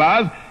into the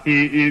class,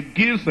 he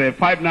gives 5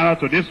 naira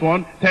to this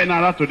one, 10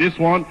 naira to this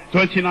one,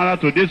 20 naira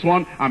to this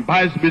one, and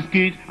buys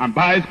biscuit, and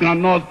buys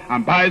groundnuts,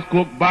 and buys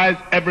coke, buys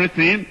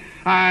everything.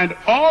 And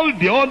all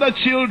the other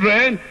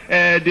children,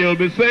 they'll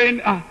be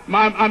saying,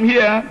 Mom, I'm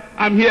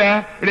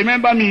here,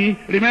 remember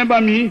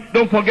me,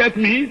 don't forget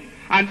me.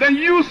 And then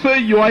you say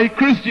you are a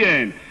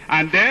Christian,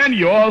 and then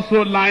you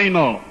also line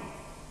up.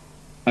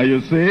 And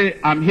you say,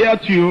 I'm here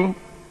too,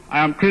 I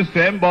am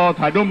Christian, but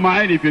I don't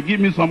mind if you give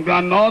me some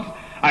groundnuts,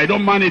 I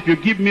don't mind if you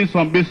give me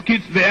some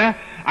biscuits there.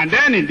 And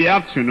then in the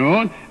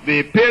afternoon,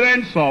 the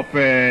parents of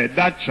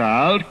that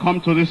child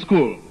come to the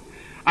school.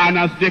 And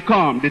as they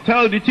come, they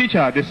tell the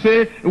teacher, they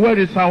say, where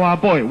is our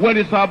boy? Where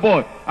is our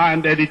boy?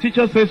 And the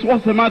teacher says,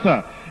 what's the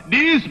matter?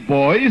 This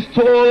boy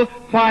stole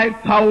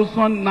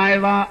 5,000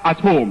 naira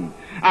at home.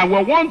 And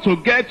we want to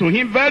get to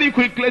him very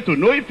quickly to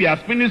know if he has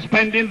finished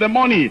spending the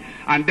money.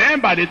 And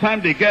then by the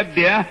time they get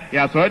there, he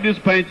has already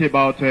spent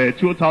about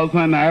 2,000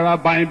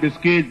 naira buying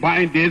biscuits,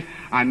 buying this.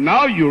 And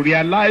now you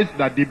realize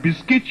that the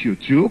biscuit you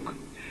took,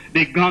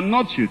 the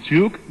groundnut you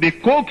took, the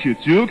coke you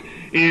took,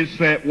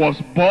 was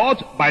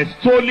bought by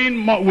stolen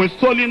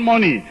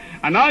money.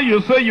 And now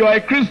you say you are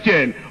a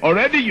Christian.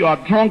 Already you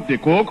have drunk the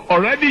coke,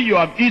 already you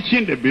have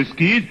eaten the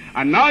biscuit,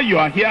 and now you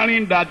are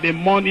hearing that the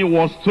money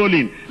was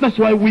stolen. That's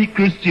why we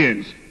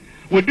Christians,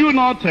 we do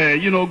not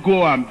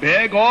go and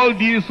beg all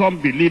these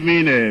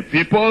unbelieving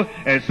people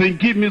saying,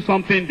 give me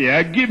something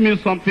there, give me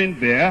something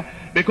there,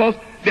 because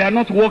they are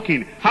not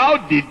working. How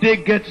did they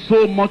get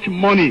so much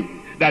money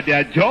that they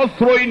are just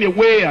throwing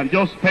away and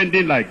just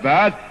spending like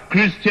that?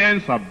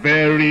 Christians are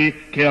very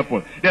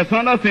careful. There's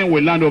another thing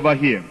we learn over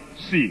here.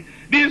 See,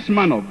 this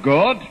man of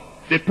God,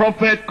 the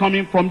prophet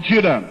coming from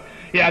Judah,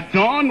 he had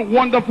done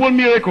wonderful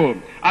miracle.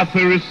 As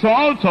a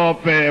result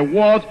of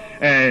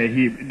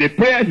the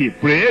prayer he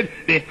prayed,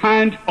 the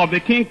hand of the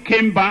king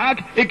came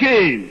back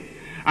again.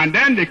 And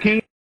then the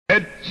king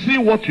said, see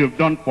what you've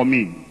done for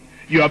me.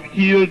 You have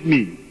healed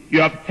me.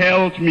 You have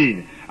helped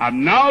me.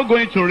 I'm now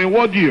going to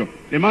reward you.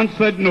 The man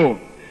said no.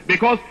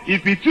 Because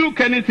if he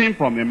took anything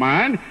from a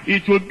man,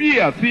 it would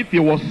be as if he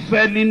was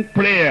selling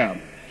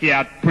prayer. He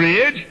had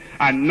prayed,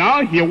 and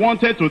now he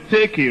wanted to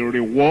take a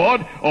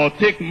reward or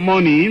take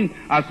money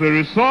as a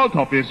result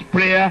of his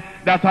prayer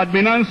that had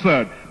been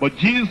answered. But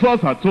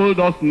Jesus had told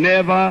us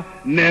never,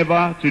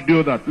 never to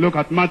do that. Look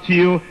at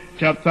Matthew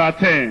chapter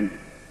 10.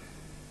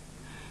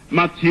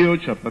 Matthew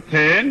chapter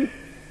 10,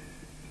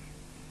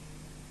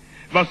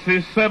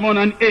 verses 7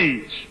 and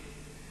 8.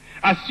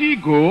 As ye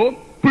go,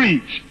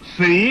 preach,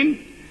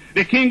 saying,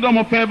 the kingdom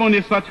of heaven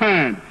is at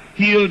hand.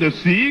 Heal the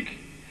sick,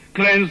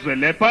 cleanse the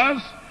lepers,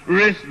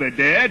 raise the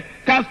dead,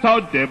 cast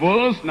out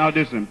devils. Now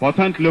this is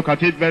important. Look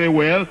at it very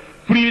well.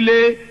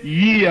 Freely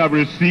ye have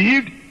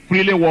received.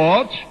 Freely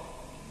what?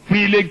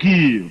 Freely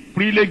give.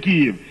 Freely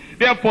give.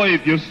 Therefore,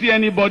 if you see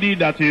anybody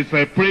that is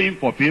praying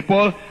for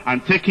people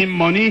and taking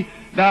money,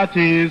 that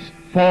is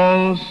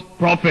false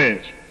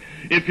prophet.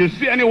 If you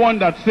see anyone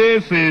that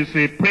says he's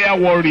a prayer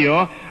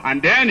warrior, and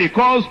then he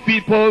calls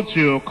people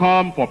to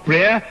come for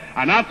prayer,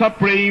 and after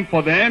praying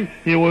for them,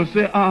 he will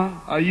say,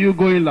 are you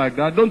going like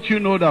that? Don't you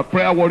know that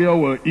prayer warrior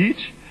will eat?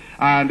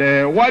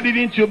 And why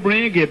didn't you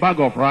bring a bag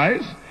of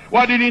rice?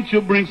 Why didn't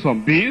you bring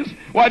some beans?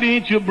 Why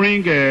didn't you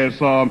bring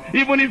some,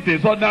 even if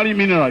it's ordinary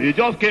mineral, you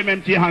just came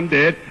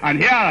empty-handed, and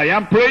here I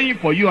am praying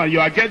for you, and you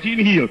are getting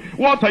healed.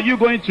 What are you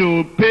going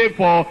to pay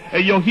for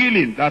your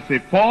healing? That's a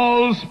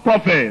false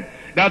prophet.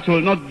 That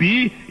will not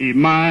be a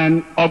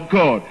man of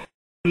God.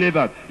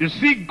 That. You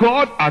see,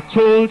 God had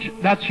told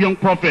that young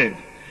prophet,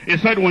 he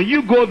said, when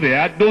you go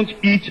there, don't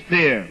eat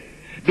there.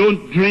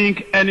 Don't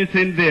drink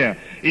anything there.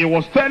 He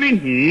was telling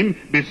him,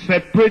 be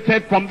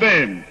separated from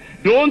them.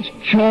 Don't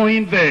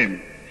join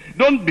them.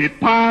 Don't be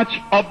part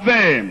of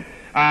them.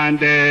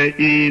 And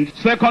in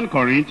 2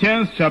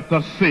 Corinthians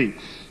chapter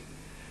 6,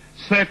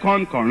 2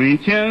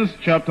 Corinthians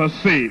chapter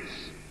 6,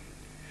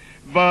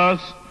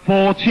 verse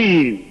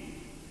 14.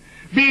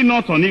 Be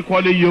not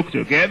unequally yoked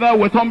together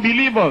with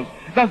unbelievers.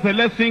 That's the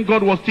lesson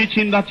God was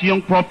teaching that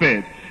young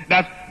prophet.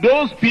 That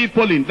those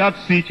people in that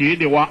city,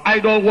 they were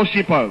idol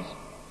worshippers.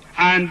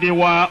 And they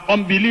were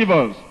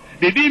unbelievers.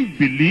 They didn't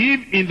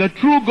believe in the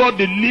true God,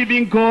 the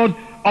living God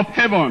of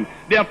heaven.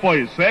 Therefore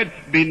he said,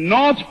 be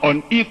not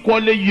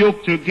unequally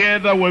yoked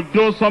together with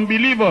those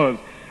unbelievers.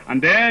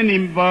 And then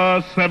in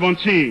verse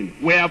 17,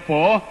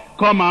 wherefore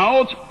come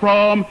out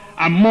from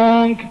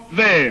among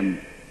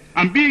them,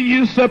 and be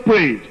ye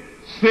separate,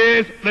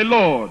 saith the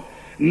Lord,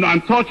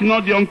 and touch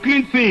not the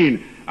unclean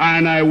thing,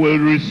 and I will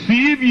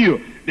receive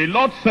you. The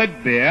Lord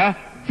said there,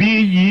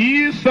 be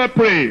ye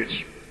separate.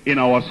 In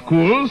our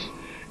schools,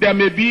 there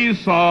may be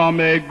some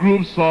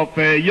groups of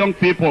young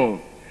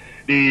people.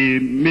 They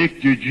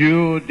make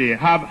juju, they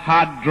have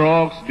hard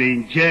drugs, they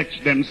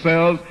inject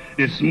themselves,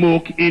 they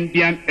smoke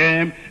Indian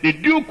hemp, they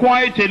do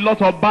quite a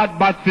lot of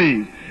bad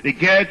things. They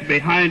get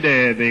behind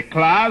the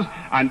class,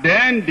 and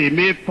then they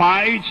may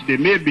fight, they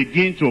may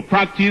begin to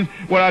practice,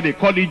 whether they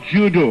call it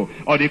judo,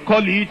 or they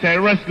call it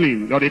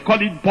wrestling, or they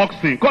call it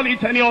boxing, call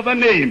it any other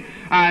name.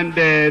 And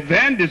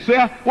then they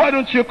say, why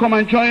don't you come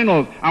and join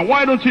us? And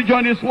why don't you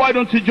join this? Why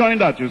don't you join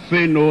that? You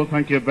say, no,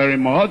 thank you very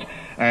much.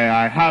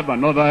 I have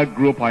another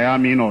group I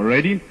am in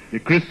already, the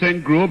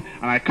Christian group,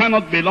 and I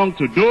cannot belong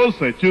to those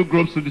two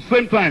groups at the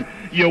same time.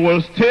 You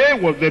will stay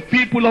with the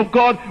people of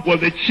God, with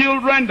the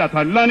children that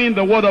are learning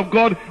the word of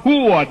God,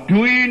 who are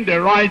doing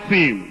the right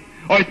thing.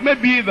 Or it may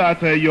be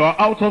that you are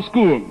out of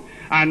school,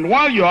 and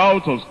while you are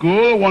out of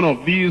school, one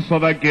of these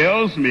other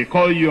girls may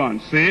call you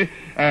and say,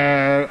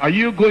 are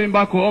you going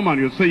back home? And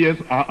you say, yes.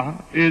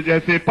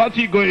 There's a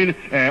party going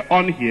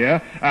on here.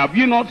 Have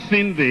you not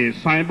seen the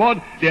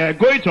signboard? They are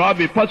going to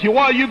have a party.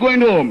 Why are you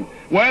going home?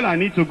 Well, I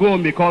need to go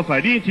home because I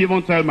didn't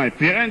even tell my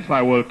parents.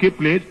 I will keep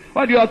late.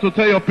 Why do you have to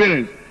tell your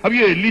parents? Have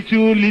you a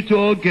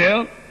little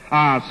girl?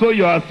 So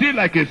you are still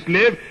like a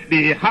slave.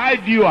 They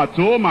hide you at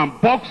home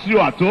and box you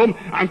at home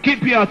and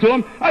keep you at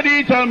home. I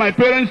didn't tell my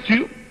parents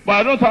too. But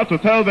I don't have to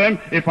tell them.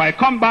 If I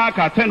come back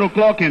at 10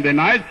 o'clock in the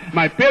night,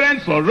 my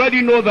parents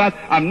already know that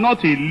I'm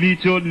not a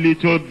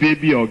little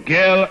baby or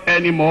girl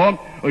anymore.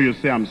 Or you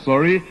say, I'm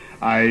sorry,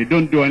 I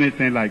don't do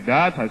anything like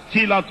that. I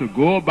still have to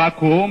go back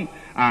home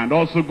and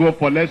also go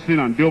for lesson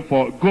and go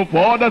for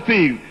other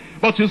things.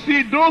 But you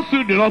see, those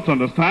who do not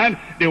understand,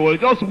 they will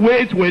just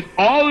wait with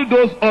all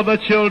those other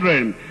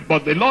children.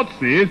 But the Lord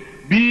says,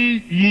 be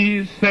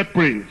ye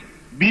separate.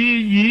 Be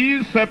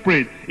ye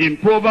separate, in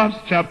Proverbs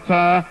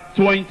chapter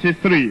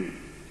 23.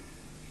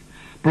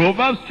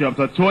 Proverbs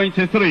chapter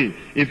 23.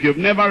 If you've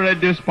never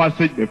read this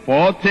passage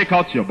before, take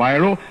out your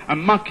Bible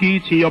and mark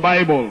it in your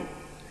Bible.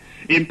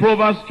 In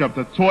Proverbs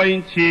chapter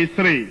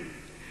 23,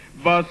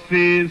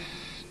 verses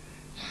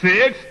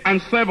 6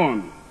 and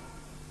 7.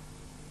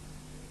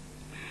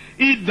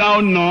 Eat thou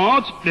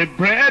not the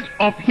bread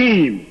of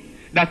him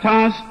that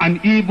has an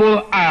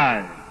evil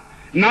eye,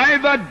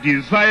 neither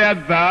desire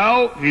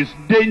thou his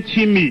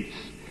dainty meats.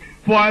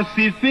 For as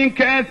he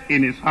thinketh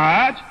in his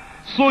heart,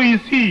 so is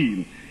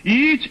he.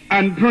 Eat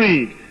and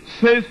drink,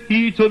 says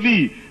he to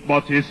thee,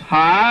 but his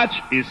heart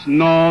is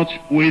not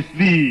with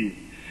thee.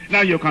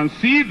 Now you can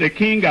see the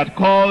king had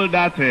called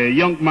that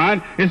young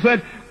man. He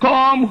said,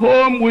 come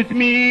home with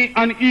me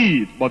and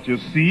eat. But you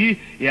see,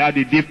 he had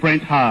a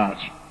different heart.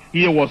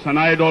 He was an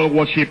idol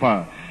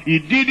worshiper. He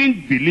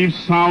didn't believe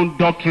sound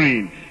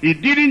doctrine. He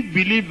didn't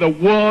believe the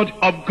word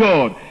of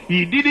God.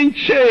 He didn't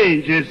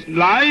change. His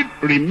life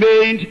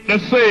remained the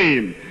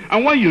same.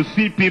 And when you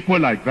see people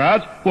like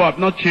that, who have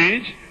not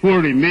changed, who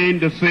remain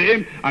the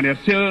same, and they're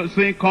still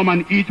saying, come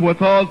and eat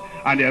with us,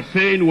 and they're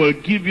saying, we'll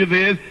give you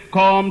this,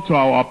 come to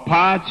our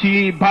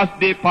party,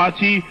 birthday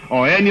party,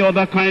 or any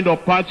other kind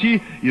of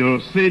party,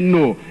 you'll say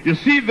no. You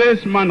see,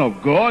 this man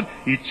of God,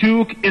 he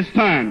took a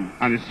stand,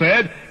 and he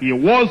said he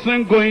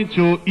wasn't going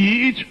to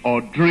eat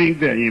or drink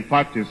there. In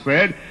fact, he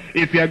said,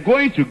 if you are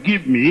going to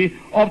give me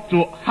up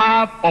to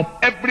half of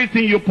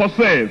everything you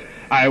possess,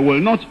 I will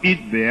not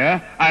eat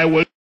there, I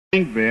will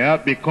drink there,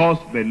 because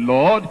the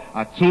Lord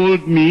had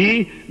told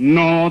me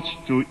not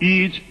to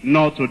eat,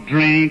 not to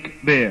drink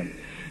there.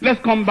 Let's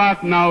come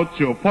back now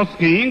to 1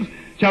 Kings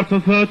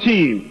chapter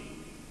 13.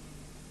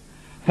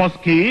 1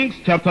 Kings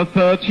chapter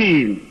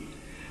 13.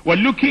 We're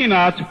looking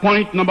at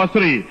point number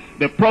 3.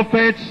 The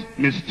prophet's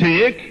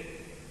mistake,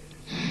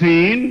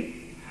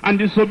 sin, and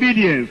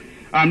disobedience.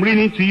 I'm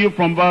reading to you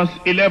from verse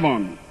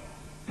 11.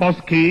 1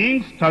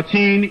 Kings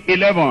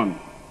 13:11.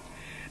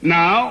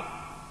 Now,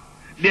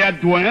 there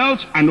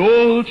dwelt an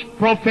old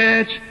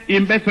prophet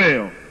in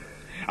Bethel,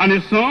 and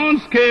his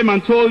sons came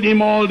and told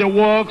him all the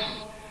works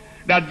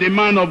that the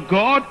man of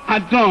God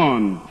had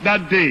done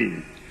that day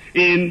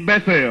in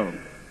Bethel,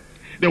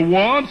 the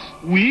words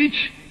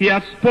which he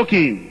had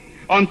spoken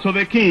unto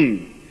the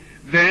king.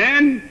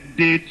 Then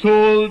they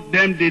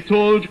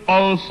told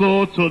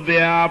also to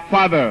their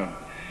father.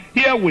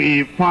 Here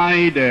we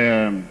find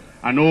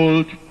an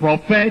old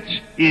prophet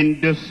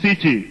in the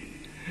city.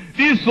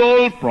 This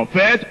old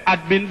prophet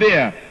had been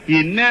there.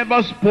 He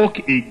never spoke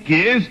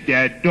against the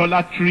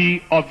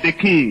idolatry of the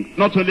king.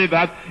 Not only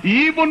that,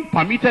 he even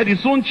permitted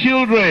his own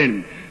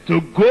children to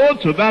go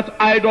to that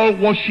idol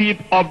worship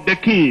of the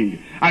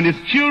king. And his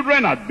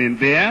children had been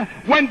there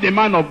when the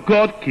man of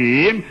God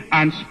came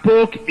and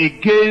spoke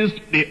against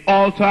the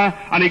altar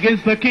and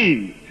against the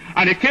king.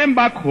 And he came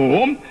back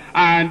home,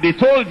 and they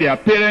told their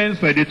parents,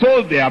 they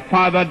told their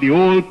father, the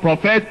old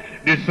prophet,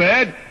 they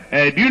said,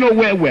 do you know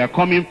where we're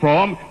coming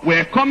from?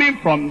 We're coming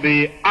from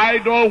the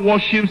idol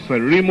worship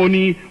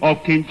ceremony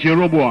of King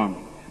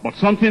Jeroboam. But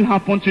something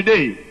happened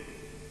today.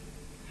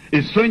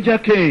 A stranger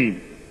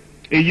came,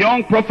 a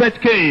young prophet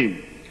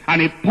came,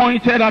 and he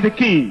pointed at the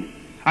king.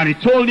 And he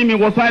told him he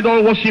was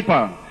idol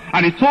worshiper.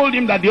 And he told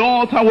him that the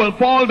altar will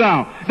fall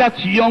down.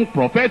 That young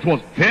prophet was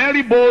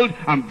very bold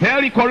and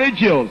very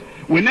courageous.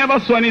 We never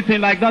saw anything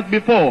like that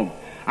before.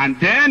 And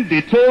then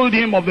they told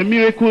him of the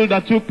miracle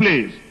that took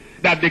place.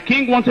 That the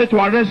king wanted to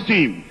arrest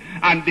him.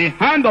 And the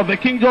hand of the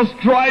king just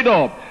dried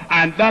up.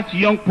 And that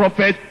young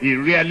prophet, he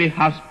really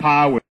has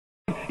power.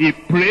 He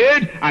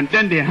prayed, and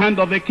then the hand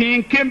of the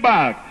king came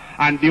back.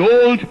 And the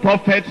old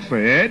prophet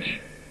said,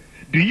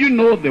 do you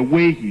know the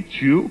way he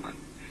took?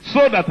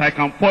 So that I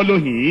can follow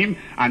him,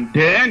 and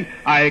then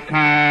I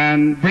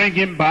can bring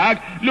him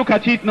back. Look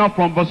at it now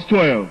from verse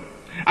 12.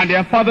 And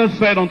their father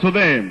said unto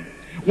them,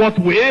 what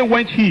way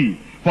went he?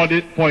 For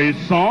his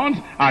sons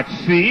had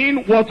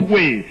seen what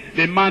way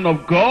the man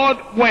of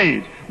God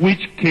went,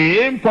 which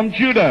came from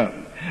Judah.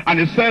 And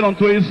he said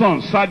unto his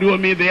sons, saddle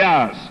me the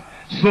ass.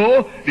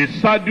 So they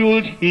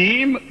saddled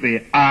him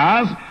the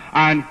ass,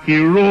 and he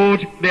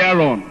rode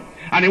thereon.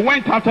 And he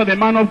went after the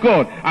man of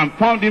God, and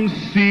found him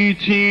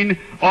sitting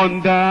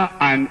under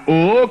an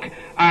oak.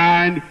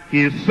 And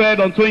he said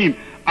unto him,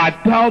 art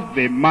thou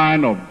the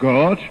man of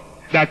God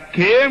that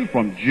came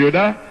from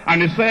Judah?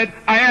 And he said,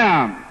 I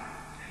am.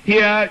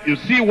 Here, you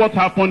see what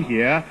happened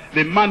here.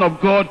 The man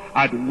of God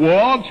had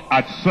walked,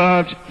 had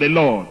served the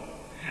Lord.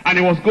 And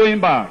he was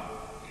going back.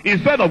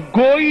 Instead of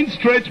going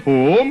straight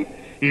home,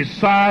 he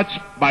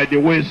sat by the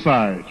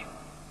wayside.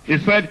 He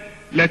said,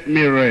 let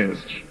me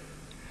rest.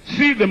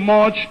 See the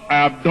much I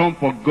have done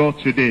for God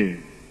today.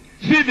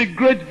 See the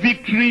great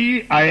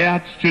victory I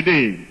had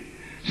today.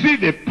 See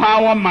the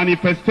power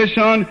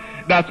manifestation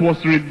that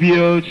was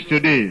revealed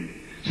today.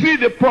 See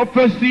the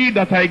prophecy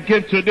that I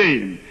gave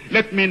today.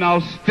 Let me now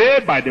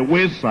stay by the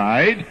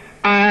wayside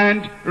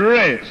and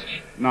rest.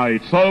 Now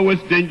it's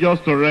always dangerous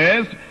to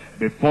rest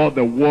before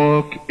the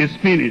work is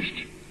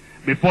finished.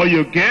 Before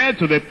you get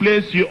to the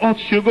place you ought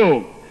to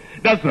go.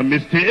 That's the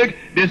mistake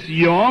this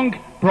young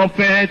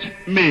prophet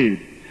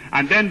made.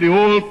 And then the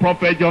old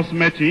prophet just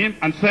met him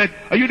and said,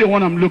 are you the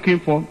one I'm looking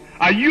for?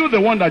 Are you the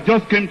one that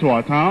just came to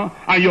our town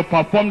and you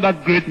performed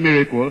that great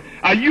miracle?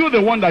 Are you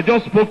the one that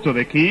just spoke to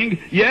the king?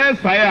 Yes,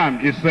 I am,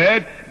 he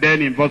said.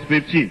 Then in verse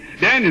 15,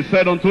 then he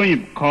said unto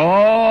him,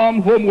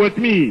 come home with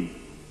me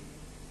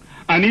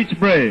and eat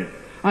bread.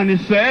 And he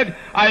said,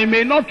 I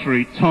may not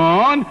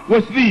return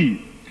with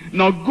thee,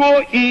 nor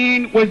go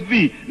in with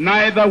thee,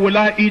 neither will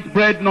I eat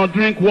bread nor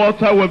drink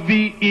water with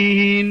thee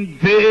in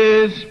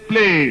this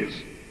place.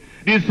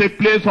 This is a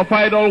place of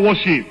idol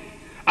worship.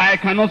 I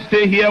cannot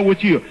stay here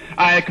with you.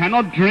 I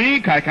cannot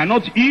drink, I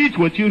cannot eat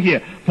with you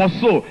here. For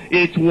so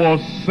it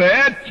was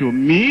said to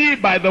me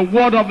by the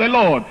word of the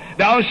Lord,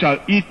 thou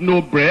shalt eat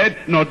no bread,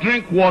 nor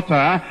drink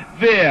water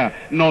there,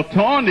 nor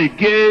turn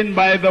again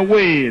by the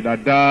way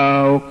that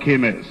thou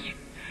camest.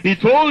 He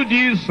told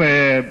this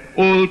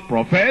old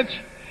prophet,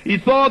 he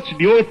thought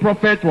the old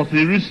prophet was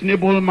a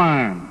reasonable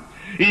man.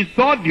 He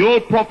thought the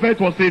old prophet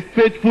was a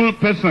faithful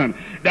person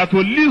that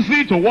would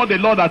listen to what the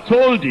Lord had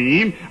told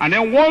him. And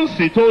then once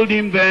he told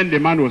him, then the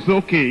man was,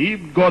 okay,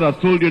 if God has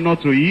told you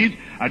not to eat,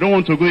 I don't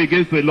want to go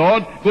against the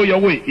Lord, go your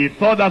way. He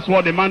thought that's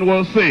what the man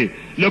will say.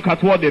 Look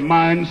at what the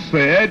man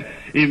said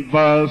in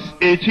verse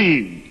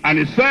 18. And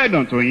he said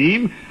unto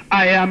him,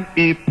 I am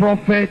a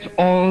prophet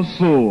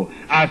also,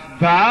 as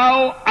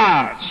thou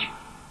art.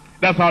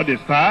 That's how they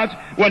start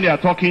when they are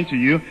talking to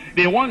you.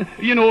 They want,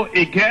 you know,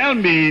 a girl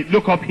may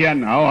look up here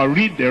now. I'll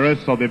read the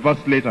rest of the verse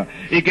later.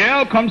 A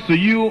girl comes to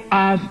you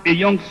as a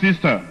young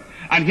sister.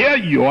 And here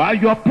you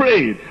are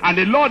prayed. And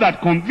the Lord had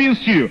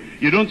convinced you.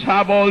 You don't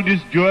have all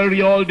this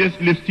jewelry, all this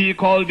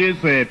lipstick, all this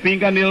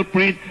fingernail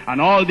print,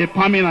 and all the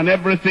palming and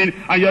everything.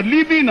 And you're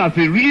living as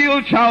a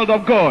real child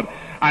of God.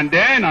 And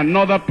then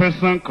another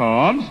person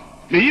comes.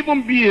 May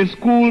even be a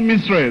school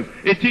mistress,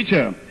 a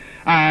teacher.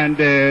 And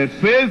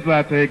says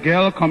that,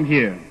 girl, come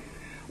here.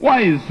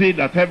 Why is it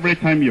that every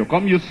time you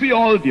come, you see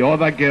all the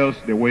other girls,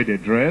 the way they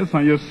dress,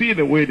 and you see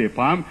the way they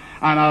palm,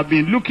 and I've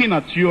been looking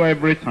at you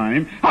every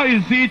time. How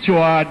is it you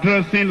are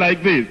dressing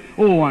like this?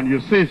 Oh, and you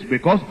say it's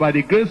because by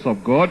the grace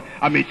of God,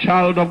 I'm a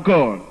child of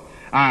God.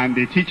 And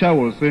the teacher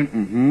will say,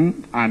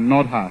 and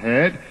nod her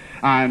head.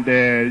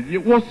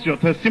 And what's your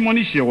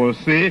testimony? She will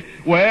say,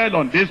 well,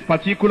 on this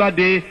particular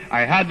day,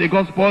 I had the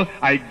gospel,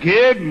 I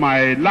gave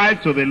my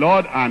life to the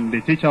Lord, and the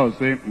teacher will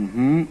say,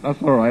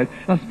 that's all right,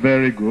 that's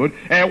very good.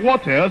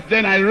 What else?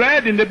 Then I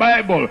read in the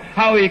Bible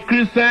how a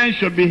Christian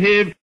should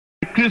behave,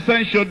 a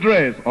Christian should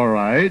dress, all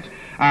right.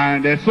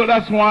 And so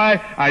that's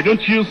why I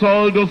don't use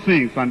all those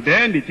things. And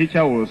then the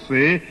teacher will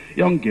say,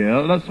 young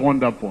girl, that's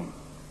wonderful.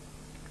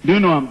 Do you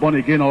know I'm born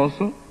again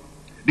also?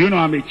 Do you know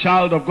I'm a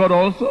child of God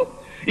also?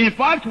 In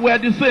fact, we're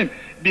the same.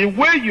 The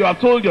way you have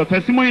told your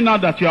testimony now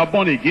that you are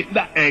born again,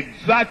 that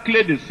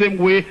exactly the same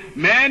way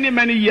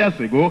many years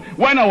ago,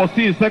 when I was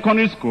still in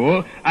secondary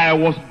school, I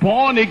was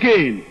born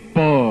again.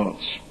 But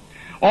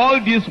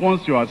all these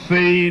ones you are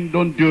saying,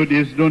 don't do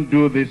this, don't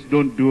do this,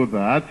 don't do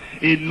that,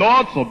 a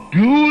lot of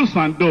do's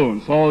and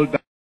don'ts, all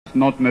that's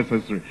not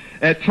necessary.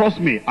 Trust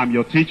me, I'm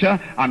your teacher,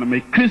 and I'm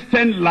a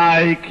Christian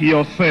like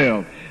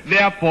yourself.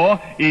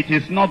 Therefore, it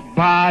is not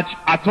bad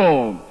at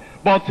all.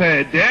 But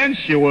then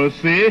she will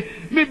say,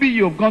 maybe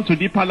you've gone to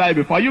Deeper Life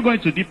before. Are you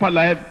going to Deeper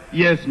Life?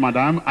 Yes,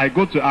 madam. I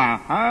go to,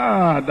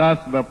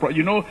 that's the,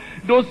 you know,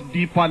 those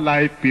Deeper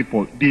Life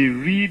people, they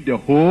read the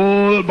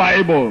whole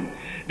Bible.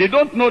 They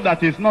don't know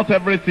that it's not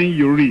everything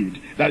you read.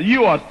 That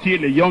you are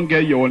still a young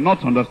girl, you will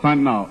not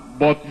understand now.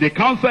 But the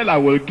counsel I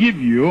will give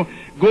you,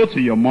 go to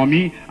your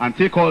mommy and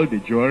take all the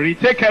jewelry,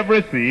 take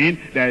everything,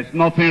 there is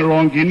nothing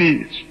wrong in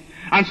it.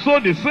 And so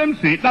the same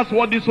thing, that's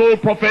what this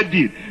old prophet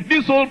did.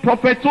 This old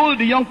prophet told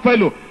the young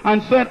fellow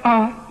and said,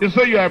 you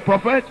say you are a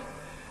prophet?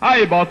 How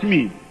about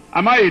me?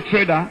 Am I a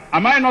trader?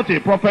 Am I not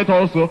a prophet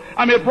also?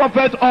 I'm a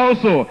prophet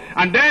also.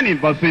 And then in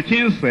verse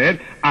 18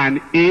 said,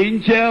 and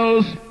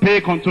angels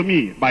spake unto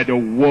me by the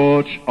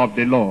word of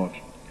the Lord.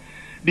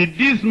 Did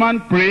this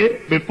man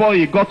pray before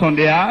he got on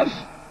the ass?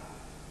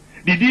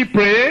 Did he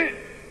pray?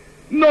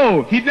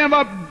 No, he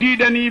never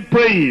did any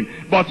praying.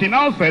 But he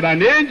now said,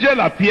 an angel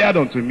appeared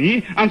unto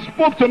me and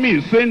spoke to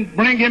me, saying,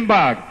 bring him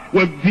back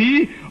with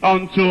thee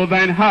unto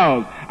thine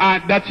house,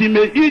 and that he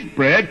may eat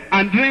bread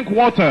and drink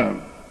water.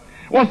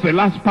 What's the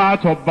last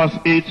part of verse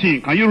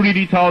 18? Can you read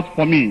it out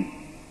for me?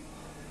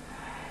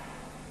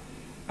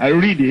 I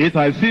read it.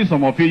 I see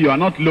some of you are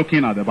not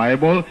looking at the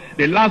Bible.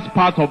 The last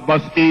part of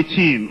verse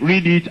 18.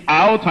 Read it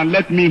out and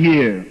let me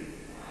hear.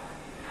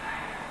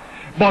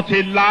 But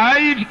he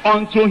lied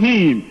unto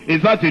him.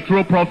 Is that a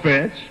true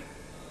prophet?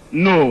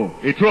 No,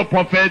 a true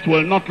prophet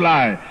will not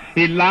lie.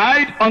 He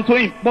lied unto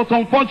him. But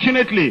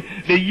unfortunately,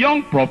 the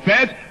young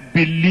prophet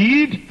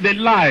believed the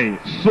lie.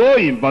 So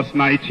in verse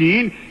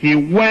 19, he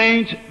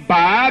went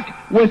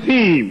back with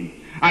him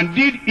and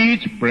did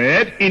eat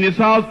bread in his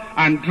house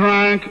and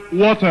drank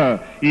water.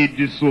 He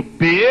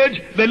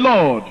disobeyed the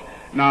Lord.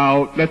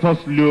 Now, let us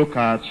look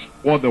at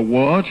what the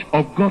word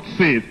of God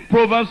says.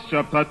 Proverbs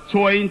chapter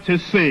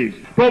 26.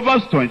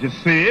 Proverbs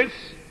 26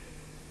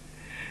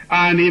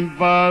 and in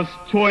verse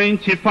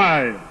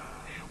 25.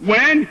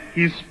 When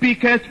he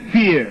speaketh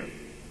fear,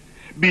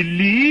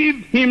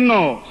 believe him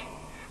not,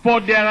 for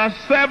there are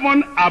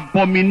 7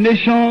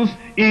 abominations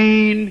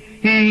in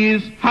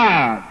his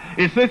heart.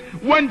 It says,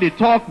 when they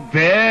talk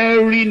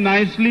very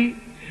nicely,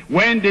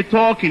 when they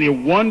talk in a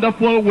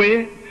wonderful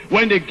way,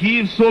 when they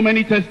give so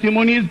many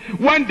testimonies,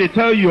 when they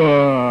tell you,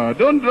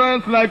 don't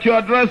dress like you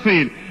are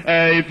dressing.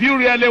 If you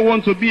really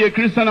want to be a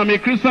Christian, I'm a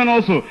Christian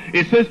also.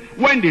 It says,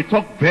 when they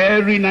talk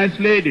very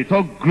nicely, they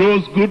talk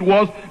gross good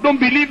words, don't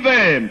believe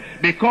them.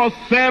 Because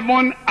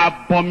 7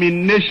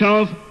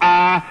 abominations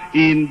are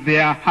in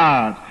their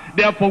heart.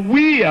 Therefore,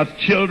 we as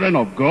children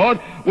of God,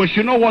 we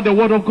should know what the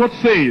word of God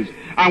says.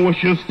 And we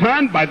should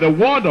stand by the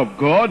word of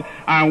God,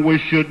 and we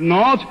should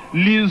not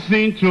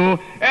listen to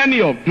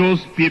any of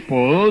those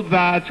people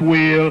that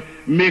will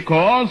make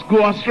us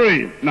go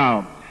astray.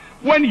 Now,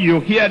 when you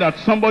hear that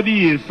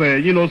somebody is,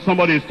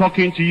 somebody is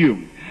talking to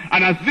you,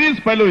 and as this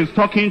fellow is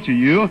talking to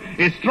you,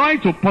 is trying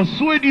to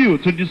persuade you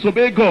to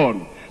disobey God,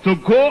 to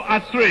go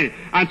astray,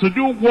 and to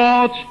do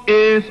what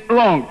is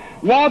wrong,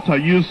 what are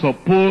you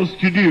supposed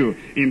to do?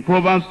 In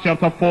Proverbs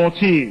chapter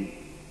 14.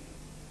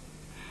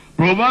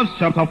 Proverbs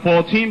chapter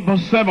 14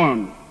 verse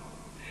 7.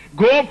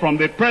 Go from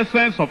the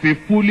presence of a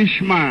foolish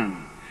man,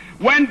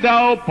 when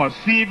thou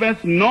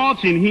perceivest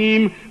not in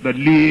him the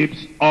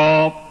lips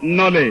of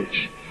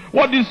knowledge.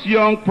 What this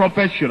young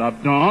prophet should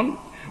have done,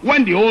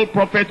 when the old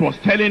prophet was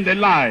telling the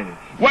lie,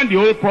 when the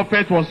old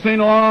prophet was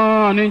saying,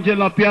 an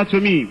angel appeared to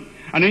me,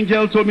 an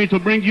angel told me to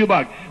bring you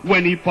back,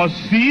 when he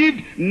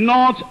perceived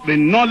not the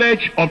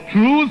knowledge of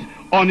truth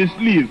on his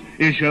lips,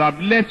 he should have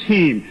left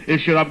him, he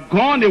should have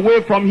gone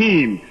away from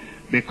him,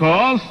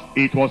 because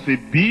it was a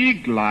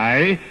big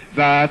lie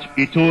that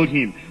he told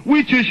him.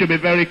 We too should be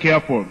very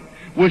careful.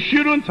 We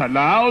shouldn't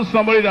allow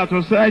somebody that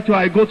will say,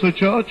 I go to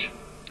church,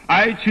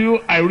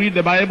 I read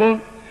the Bible,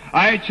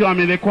 I'm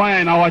in the choir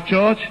in our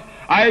church,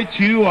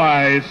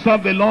 I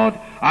serve the Lord,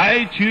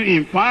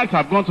 in fact,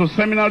 I've gone to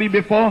seminary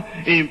before,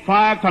 in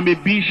fact, I'm a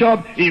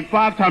bishop, in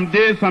fact, I'm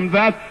this, I'm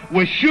that.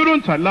 We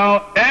shouldn't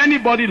allow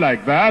anybody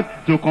like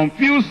that to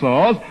confuse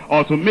us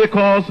or to make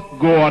us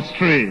go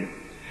astray.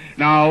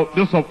 Now,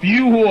 those of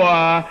you who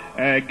are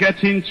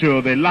getting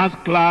to the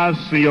last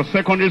class in your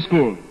secondary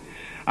school,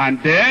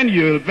 and then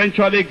you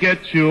eventually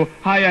get to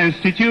higher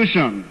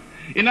institution.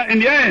 In the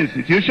higher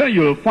institution,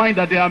 you'll find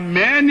that there are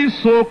many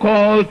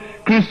so-called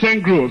Christian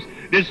groups.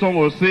 This one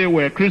will say,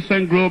 we're a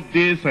Christian group,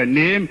 this a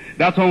name.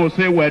 That one will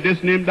say, we're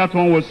this name. That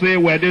one will say,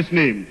 we're this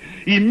name.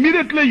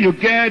 Immediately you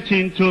get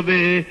into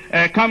the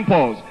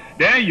campus,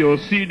 Then you'll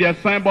see their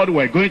signboard,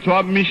 we're going to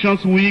have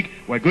missions week,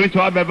 we're going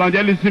to have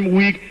evangelism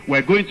week,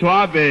 we're going to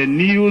have a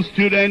new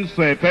students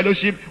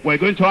fellowship, we're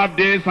going to have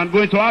this and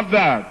going to have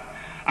that.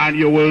 And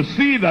you will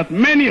see that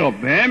many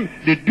of them,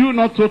 they do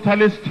not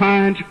totally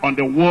stand on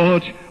the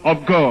word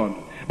of God.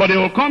 But they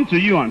will come to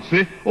you and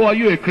say, oh, are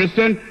you a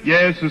Christian?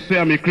 Yes, you say,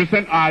 I'm a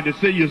Christian. They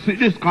say, you see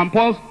this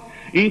campus,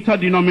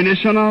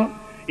 interdenominational,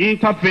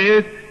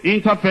 interfaith,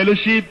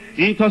 interfellowship,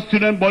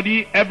 inter-student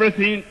body,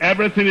 everything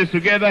is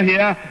together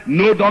here.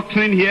 No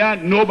doctrine here,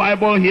 no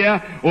Bible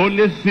here,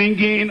 only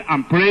singing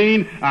and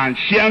praying and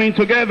sharing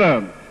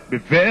together. Be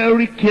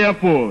very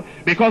careful,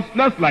 because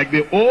just like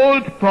the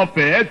old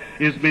prophet,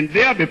 he's been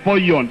there before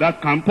you on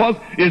that campus,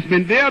 he's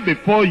been there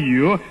before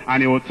you,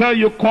 and he will tell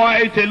you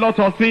quite a lot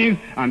of things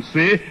and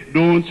say,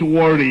 don't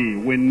worry,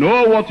 we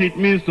know what it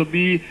means to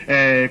be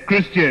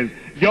Christians.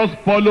 Just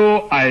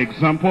follow our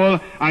example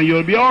and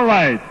you'll be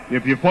alright.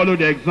 If you follow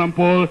the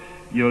example,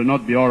 you'll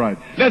not be alright.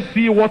 Let's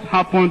see what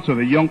happened to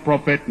the young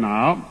prophet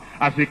now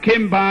as he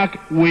came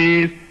back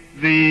with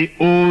the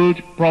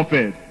old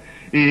prophet.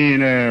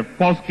 In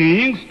 1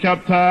 Kings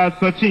chapter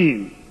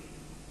 13.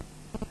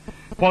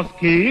 1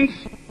 Kings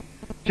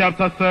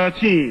chapter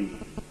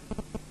 13.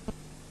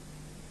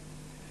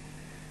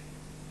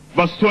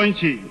 Verse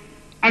 20.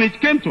 And it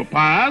came to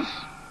pass,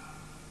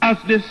 as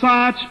they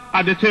sat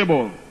at the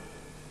table,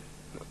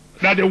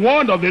 that the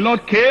word of the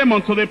Lord came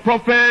unto the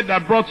prophet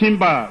that brought him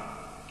back.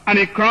 And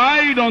he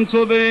cried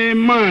unto the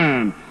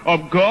man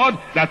of God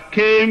that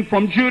came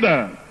from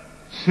Judah,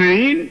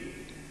 saying,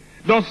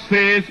 thus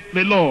says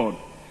the Lord,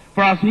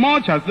 for as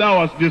much as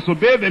thou hast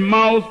disobeyed the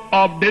mouth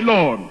of the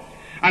Lord,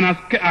 and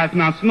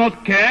hast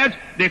not kept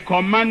the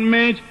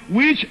commandment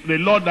which the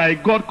Lord thy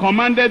God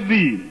commanded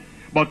thee,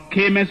 but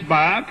camest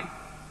back,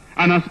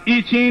 and hast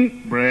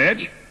eaten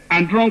bread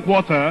and drunk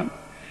water,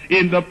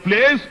 in the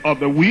place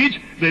of the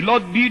which the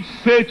Lord did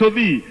say to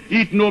thee,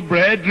 eat no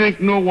bread, drink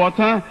no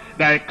water,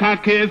 thy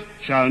carcass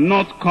shall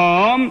not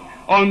come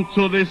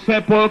unto the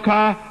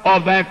sepulchre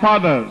of thy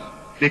fathers.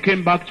 They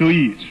came back to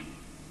eat.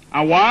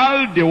 And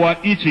while they were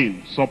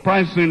eating,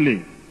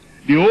 surprisingly,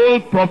 the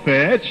old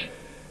prophet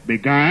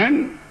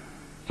began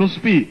to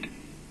speak.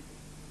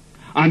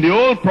 And the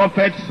old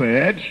prophet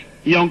said,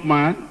 young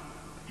man,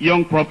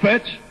 young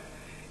prophet,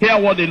 hear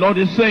what the Lord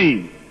is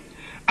saying.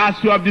 As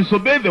you have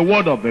disobeyed the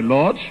word of the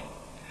Lord,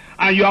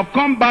 and you have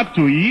come back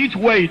to eat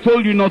where he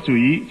told you not to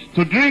eat,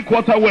 to drink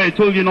water where he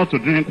told you not to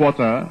drink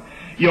water,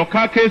 your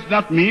carcass,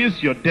 that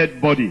means your dead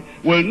body,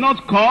 will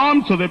not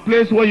come to the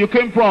place where you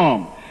came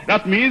from.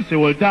 That means he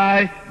will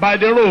die by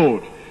the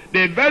road.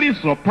 The very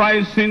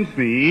surprising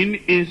thing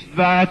is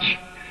that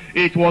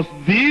it was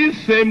this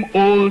same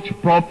old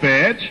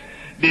prophet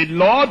the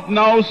Lord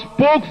now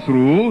spoke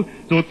through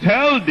to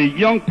tell the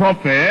young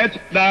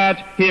prophet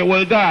that he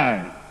will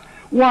die.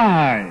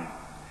 Why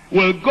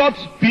will God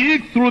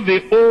speak through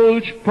the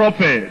old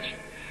prophet?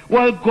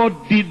 Well,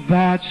 God did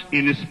that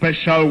in a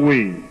special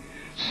way,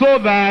 so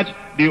that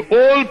the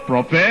old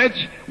prophet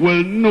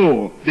will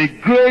know the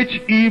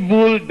great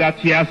evil that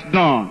he has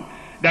done.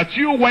 That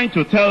you went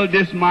to tell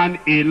this man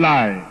a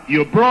lie.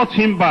 You brought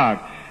him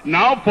back.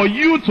 Now for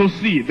you to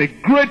see the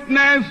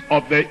greatness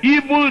of the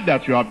evil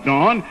that you have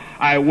done,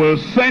 I will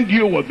send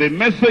you with the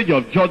message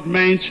of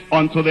judgment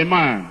unto the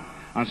man.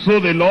 And so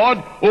the Lord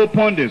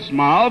opened his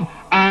mouth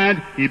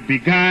and he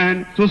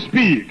began to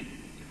speak.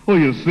 Oh,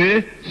 you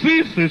say,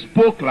 since he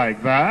spoke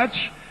like that,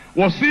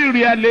 was he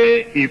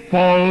really a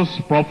false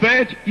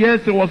prophet?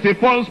 Yes, he was a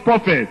false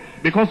prophet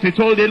because he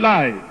told a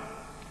lie.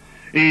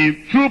 A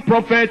true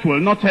prophet will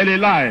not tell a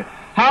lie.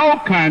 How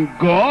can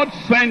God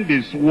send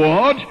his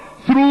word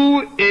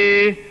through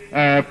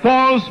a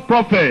false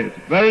prophet?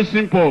 Very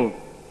simple.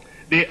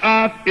 The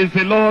earth is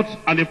the Lord's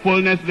and the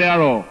fullness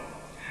thereof.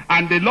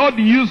 And the Lord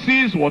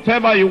uses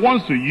whatever he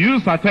wants to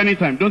use at any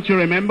time. Don't you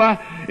remember?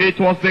 It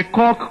was the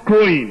cock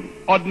crowing,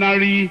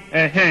 ordinary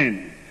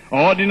hen,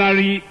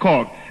 ordinary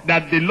cock,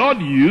 that the Lord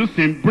used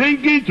in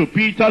bringing to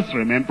Peter's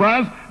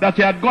remembrance that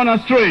he had gone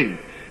astray.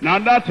 Now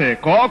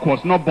that cock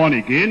was not born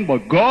again,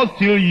 but God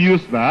still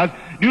used that.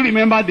 Do you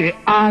remember the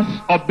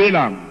ass of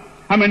Balaam?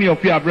 How many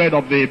of you have read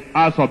of the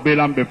ass of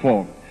Balaam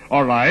before?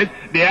 Alright.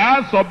 The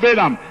ass of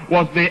Balaam,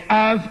 was the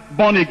ass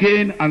born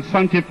again and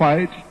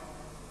sanctified?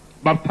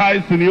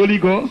 Baptized in the Holy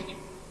Ghost?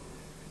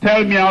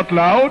 Tell me out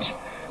loud.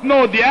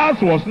 No, the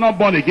ass was not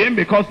born again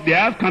because the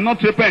ass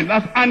cannot repent.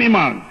 That's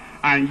animal.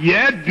 And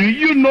yet, do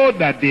you know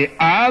that the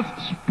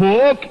ass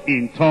spoke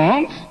in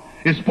tongues?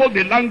 He spoke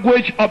the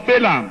language of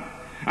Balaam.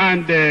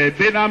 And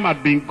Balaam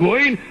had been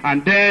going,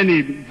 and then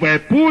he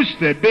pushed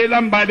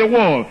Balaam by the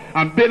wall.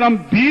 And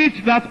Balaam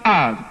beat that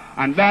ass.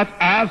 And that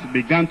ass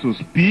began to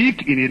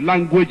speak in a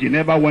language he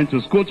never went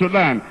to school to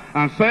learn.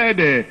 And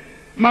said,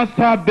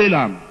 Master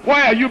Balaam,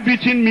 why are you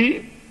beating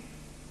me?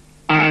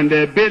 And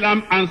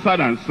Balaam answered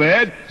and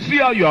said, see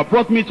how you have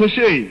brought me to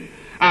shame.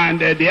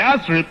 And the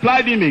ass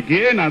replied him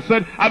again and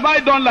said, have I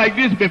done like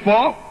this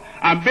before?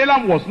 And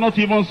Balaam was not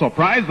even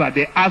surprised that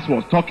the ass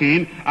was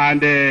talking,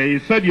 and he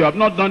said, you have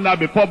not done that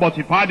before, but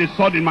if I had a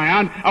sword in my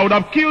hand, I would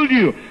have killed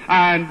you.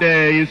 And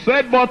he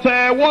said, but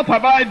what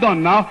have I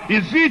done now?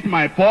 Is it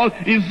my fault?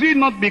 Is it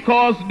not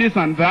because this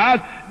and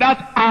that?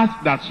 That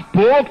ass that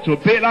spoke to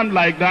Balaam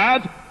like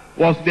that,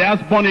 was the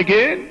ass born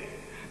again?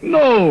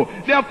 No.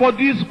 Therefore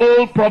this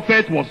old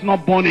prophet was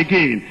not born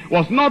again,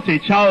 was not a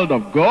child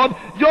of God.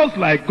 Just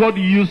like God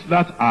used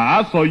that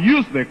ass or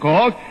used the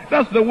cock,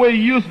 that's the way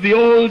he used the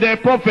old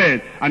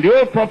prophet. And the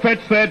old prophet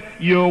said,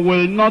 you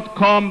will not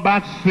come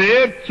back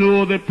safe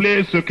to the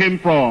place you came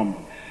from.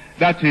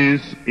 That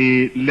is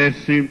a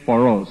lesson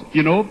for us.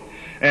 You know,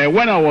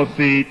 when I was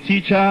a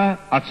teacher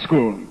at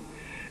school,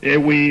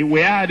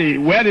 we had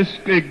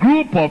a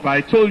group of, I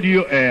told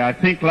you, I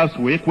think last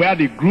week, we had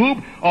a group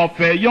of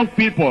young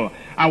people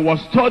and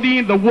was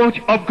studying the word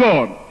of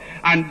God.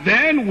 And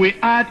then we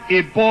had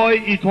a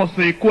boy, it was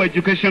a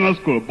co-educational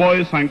school,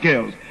 boys and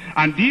girls.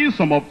 And these,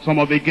 some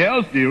of the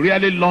girls, they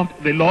really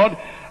loved the Lord.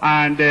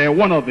 And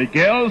one of the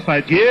girls,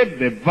 I gave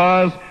the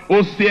verse,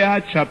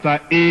 Hosea chapter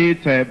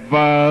 8,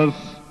 verse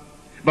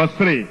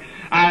 3.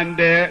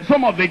 And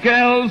some of the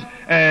girls,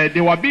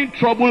 they were being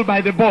troubled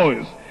by the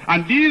boys.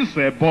 And these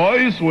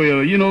boys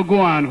will, you know,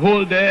 go and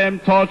hold them,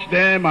 touch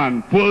them,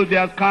 and pull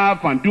their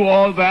scarf and do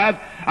all that.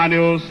 And they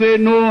will say,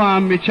 no,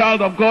 I'm a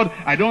child of God.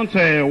 I don't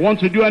want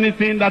to do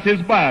anything that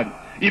is bad.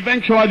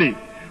 Eventually,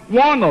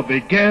 one of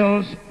the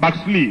girls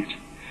backslid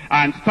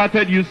and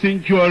started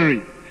using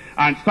jewelry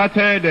and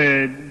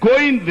started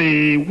going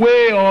the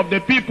way of the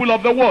people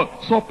of the world.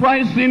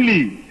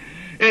 Surprisingly,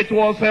 it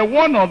was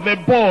one of the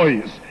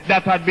boys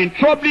that had been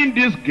troubling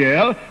this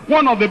girl,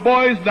 one of the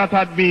boys that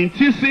had been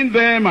teasing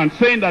them and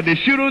saying that they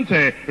shouldn't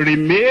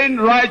remain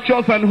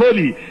righteous and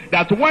holy,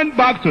 that went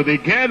back to the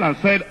girl and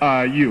said,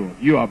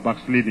 you are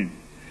backsliding.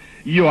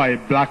 You are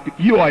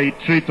a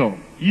traitor.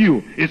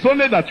 It's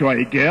only that you are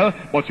a girl,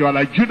 but you are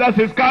like Judas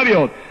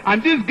Iscariot.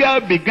 And this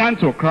girl began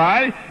to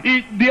cry.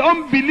 The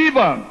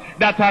unbeliever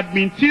that had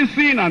been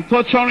teasing and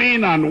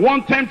torturing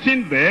and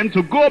tempting them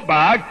to go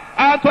back,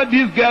 after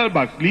this girl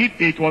backslid,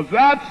 it was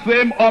that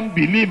same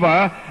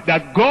unbeliever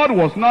that God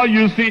was now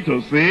using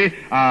to say,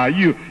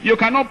 you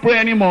cannot pray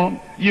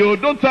anymore. You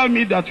don't tell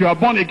me that you are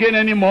born again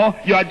anymore.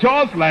 You are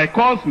just like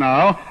us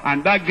now.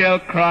 And that girl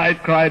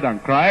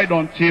cried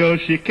until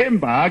she came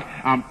back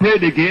and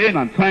prayed again,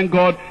 and thank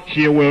God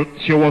she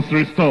was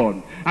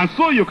restored. And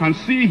so you can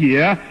see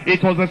here,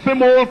 it was the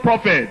same old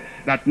prophet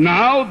that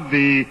now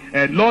the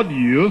Lord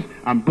used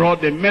and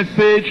brought the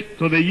message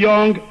to the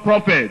young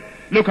prophet.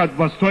 Look at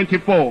verse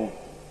 24.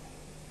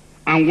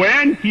 And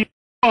when he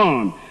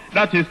gone,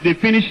 that is, they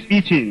finished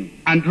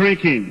eating and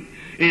drinking,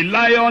 a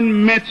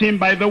lion met him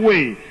by the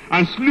way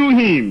and slew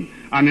him,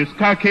 and his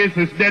carcass,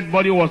 his dead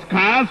body, was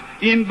cast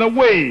in the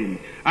way.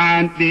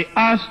 And the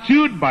ass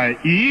stood by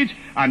it,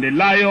 and the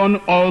lion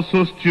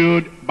also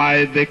stood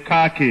by the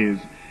carcass.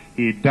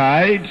 He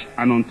died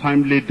an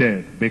untimely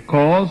death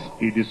because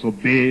he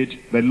disobeyed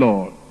the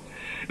Lord.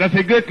 That's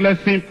a great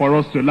lesson for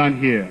us to learn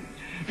here.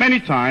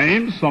 Many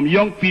times, some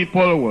young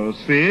people will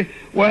say,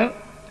 well,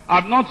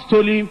 I've not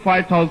stolen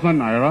 5,000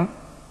 naira.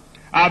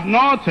 I've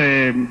not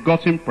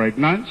gotten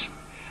pregnant.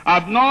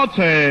 I've not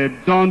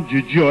done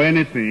juju or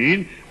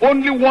anything.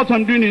 Only what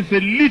I'm doing is a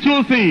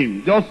little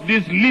thing. Just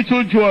this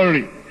little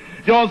jewelry.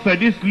 Just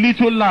this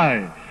little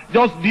lie.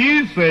 Just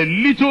this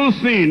little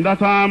sin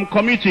that I'm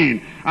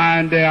committing.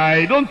 And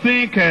I don't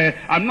think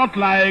I'm not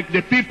like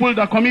the people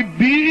that commit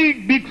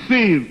big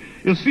sins.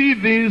 You see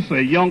this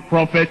young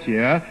prophet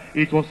here,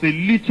 it was a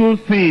little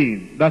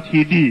thing that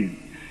he did.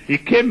 He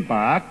came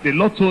back, the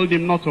Lord told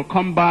him not to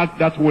come back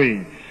that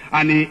way.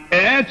 And he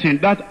ate in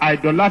that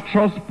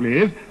idolatrous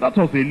place, that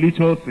was a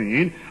little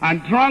thing,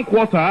 and drank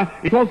water.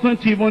 It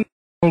wasn't even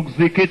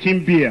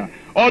intoxicating beer,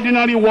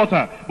 ordinary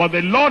water. But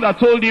the Lord had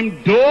told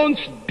him, don't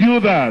do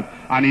that.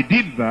 And he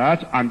did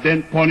that, and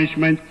then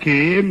punishment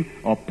came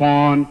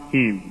upon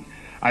him.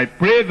 I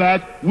pray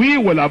that we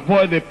will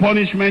avoid the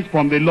punishment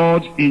from the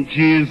Lord in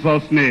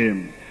Jesus'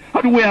 name. How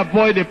do we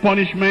avoid the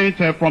punishment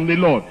from the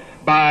Lord?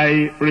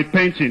 By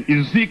repenting.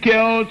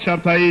 Ezekiel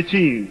chapter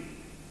 18.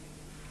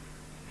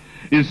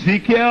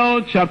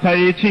 Ezekiel chapter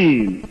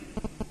 18.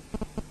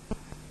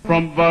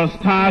 From verse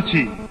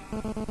 30.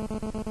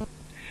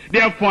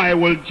 Therefore I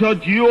will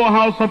judge you, O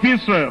house of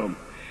Israel,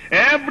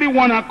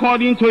 everyone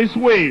according to his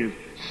ways,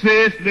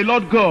 says the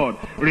Lord God.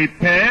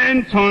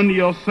 Repent, turn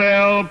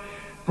yourself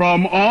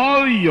from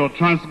all your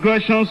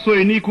transgressions, so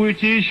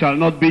iniquity shall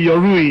not be your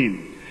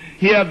ruin.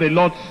 Here the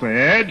Lord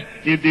said,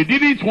 if they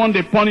didn't want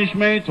the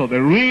punishment or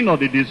the ruin or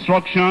the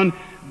destruction,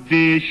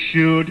 they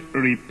should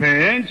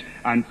repent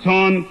and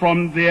turn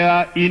from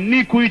their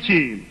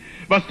iniquity.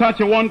 Verse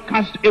 31,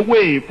 cast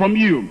away from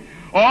you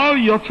all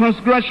your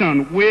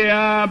transgression,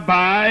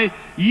 whereby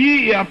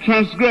ye have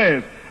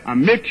transgressed,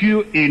 and make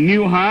you a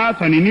new heart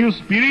and a new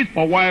spirit,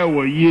 for why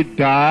will ye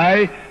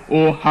die,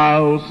 O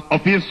house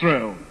of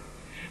Israel?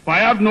 For I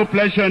have no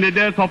pleasure in the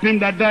death of him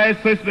that dies,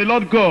 says the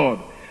Lord God.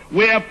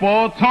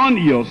 Wherefore turn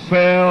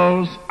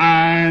yourselves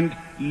and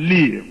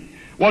live.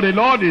 What the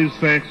Lord is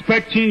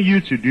expecting you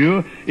to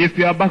do, if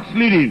you are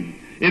backsliding,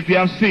 if you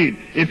have sinned,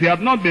 if you have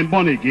not been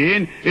born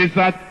again, is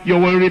that you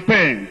will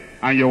repent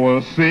and you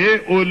will say,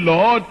 "Oh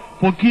Lord,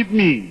 forgive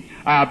me.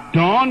 I have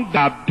done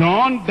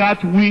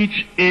that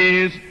which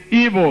is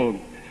evil."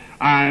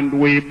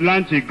 And we've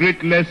learned a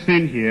great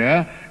lesson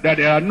here, that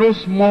there are no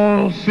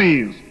small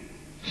sins,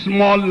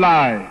 small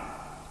lie,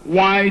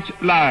 white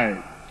lie,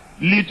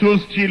 little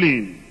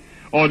stealing,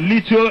 or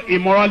little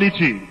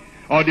immorality.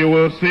 Or they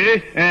will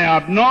say,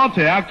 I've not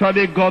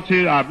actually got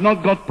it, I've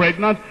not got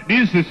pregnant,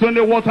 this is only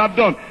what I've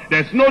done.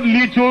 There's no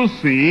little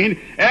sin.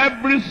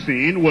 Every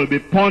sin will be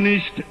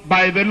punished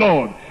by the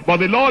Lord. But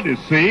the Lord is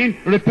saying,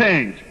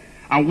 repent.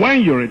 And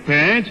when you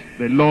repent,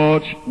 the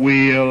Lord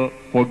will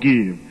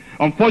forgive.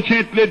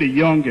 Unfortunately, the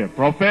young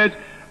prophet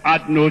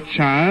had no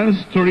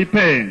chance to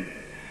repent.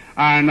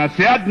 And as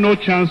he had no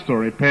chance to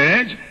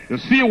repent, you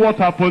see what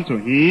happened to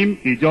him.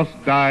 He just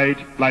died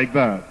like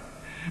that.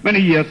 Many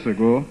years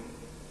ago,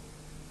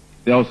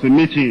 there was a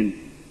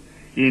meeting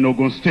in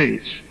Ogun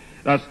State.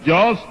 That's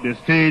just the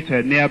state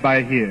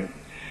nearby here.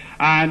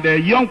 And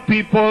young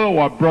people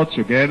were brought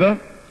together,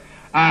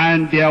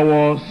 and there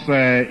was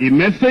a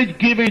message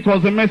given. It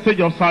was a message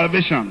of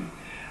salvation.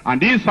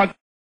 And this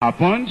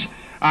happened,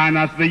 and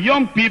as the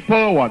young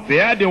people were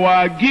there, they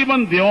were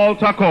given the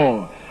altar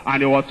call.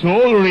 And they were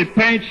told,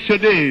 repent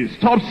today,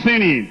 stop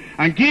sinning,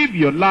 and give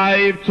your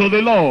life to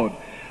the Lord.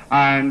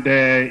 And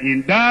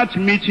in that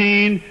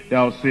meeting,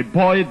 there was a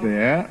boy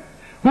there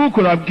who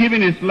could have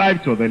given his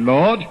life to the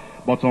Lord,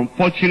 but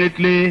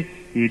unfortunately,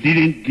 he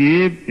didn't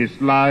give his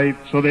life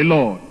to the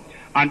Lord.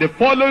 And the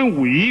following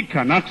week,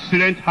 an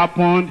accident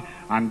happened,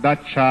 and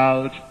that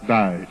child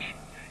died.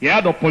 He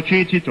had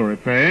opportunity to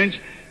repent.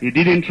 He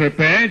didn't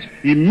repent.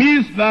 He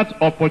missed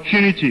that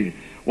opportunity.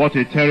 What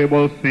a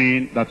terrible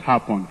thing that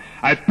happened.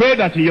 I pray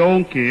that in your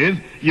own case,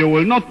 you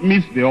will not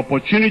miss the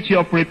opportunity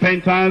of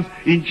repentance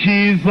in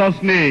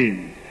Jesus'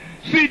 name.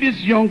 See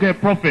this young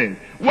prophet.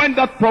 When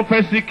that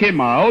prophecy came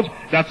out,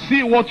 that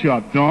see what you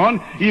have done,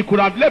 he could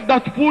have left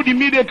that food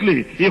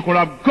immediately. He could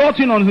have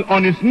gotten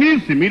on his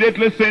knees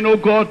immediately saying, "Oh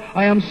God,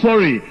 I am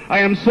sorry. I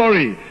am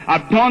sorry.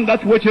 I've done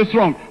that which is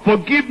wrong.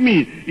 Forgive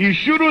me." He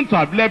shouldn't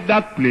have left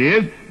that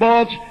place,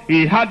 but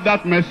he had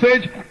that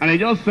message, and he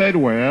just said,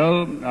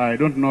 "Well, I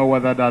don't know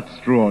whether that's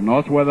true or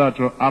not, whether it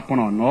will happen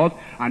or not."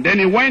 And then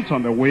he went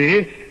on the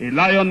way. A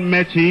lion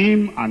met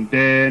him and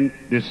then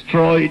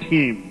destroyed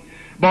him.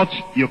 But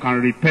you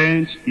can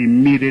repent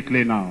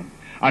immediately now.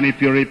 And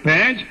if you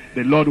repent,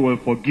 the Lord will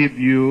forgive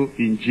you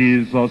in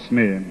Jesus'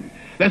 name.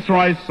 Let's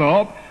rise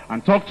up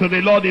and talk to the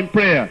Lord in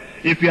prayer.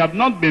 If you have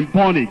not been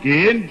born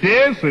again,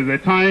 this is the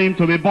time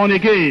to be born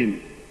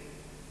again.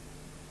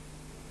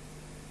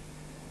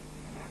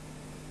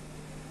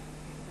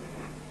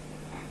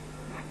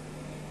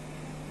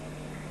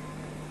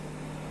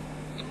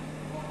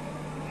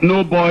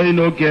 No boy,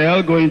 no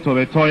girl going to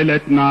the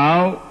toilet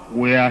now.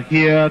 We are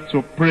here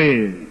to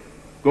pray.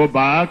 Go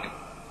back.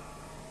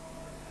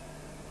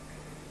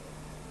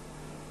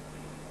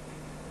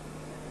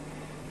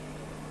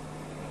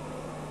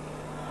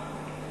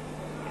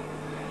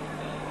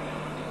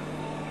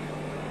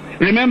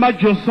 Remember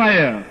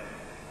Josiah,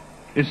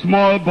 a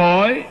small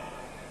boy.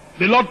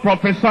 The Lord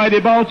prophesied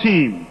about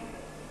him.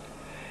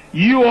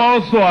 You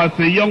also, as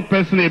a young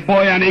person, a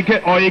boy and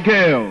or a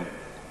girl,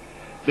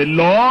 the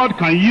Lord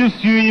can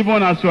use you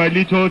even as you are a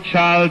little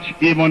child,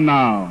 even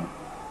now.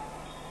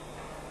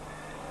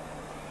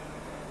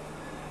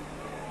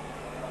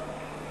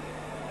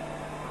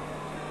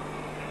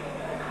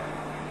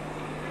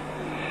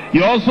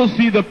 You also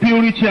see the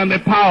purity and the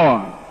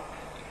power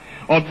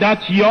of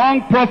that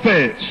young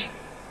prophet.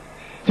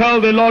 Tell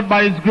the Lord,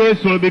 by His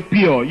grace you will be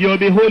pure, you will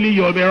be holy,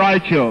 you will be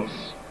righteous.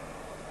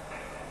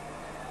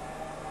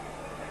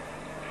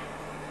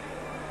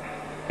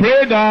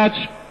 Pray that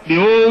the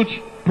old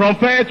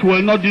prophet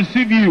will not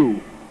deceive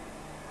you.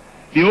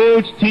 The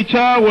old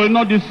teacher will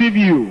not deceive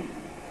you.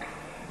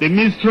 The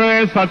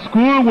mistress at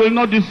school will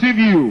not deceive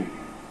you.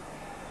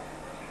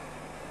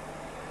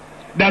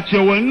 That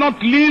you will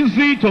not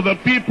listen to the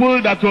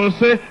people that will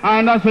say,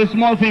 "And that's a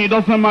small thing, it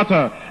doesn't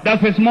matter.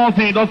 That's a small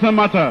thing, it doesn't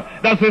matter.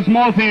 That's a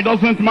small thing, it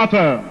doesn't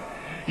matter."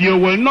 You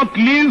will not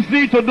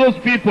listen to those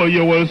people.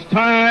 You will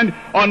stand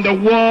on the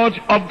word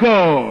of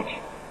God.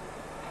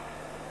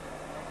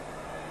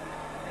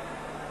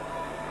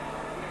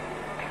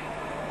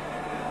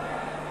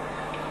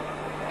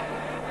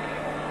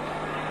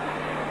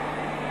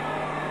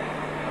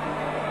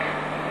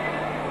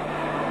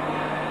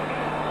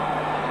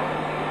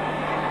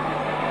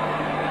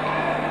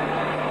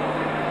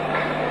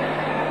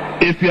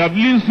 If you have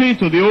listened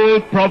to the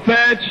old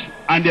prophet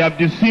and they have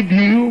deceived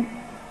you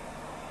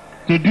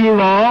to do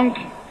wrong,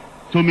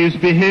 to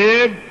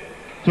misbehave,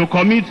 to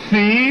commit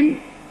sin,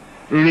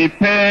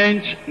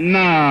 repent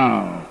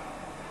now.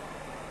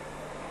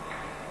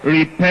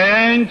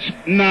 Repent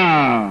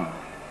now.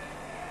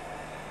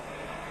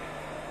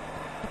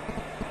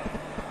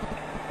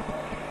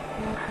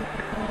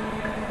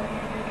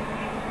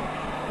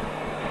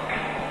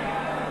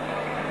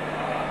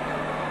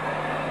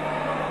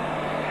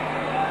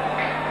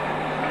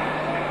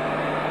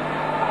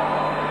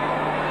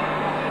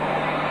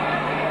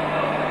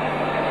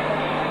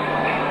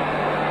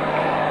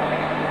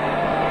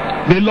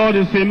 The Lord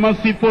is a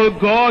merciful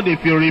God.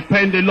 If you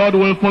repent, the Lord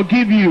will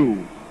forgive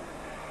you.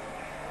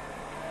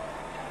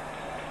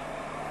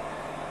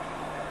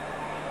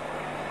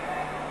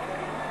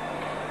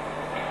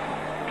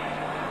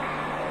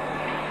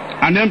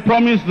 And then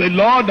promise the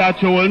Lord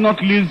that you will not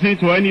listen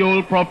to any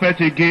old prophet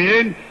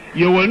again.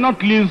 You will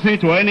not listen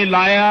to any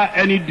liar,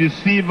 any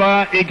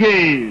deceiver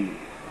again.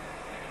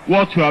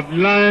 What you have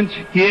learned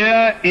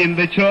here in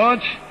the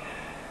church,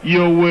 you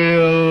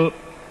will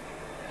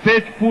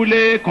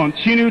faithfully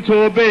continue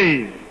to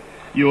obey.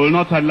 You will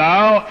not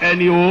allow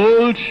any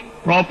old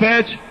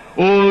prophet,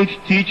 old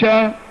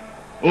teacher,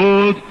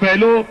 old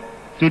fellow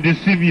to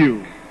deceive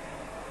you.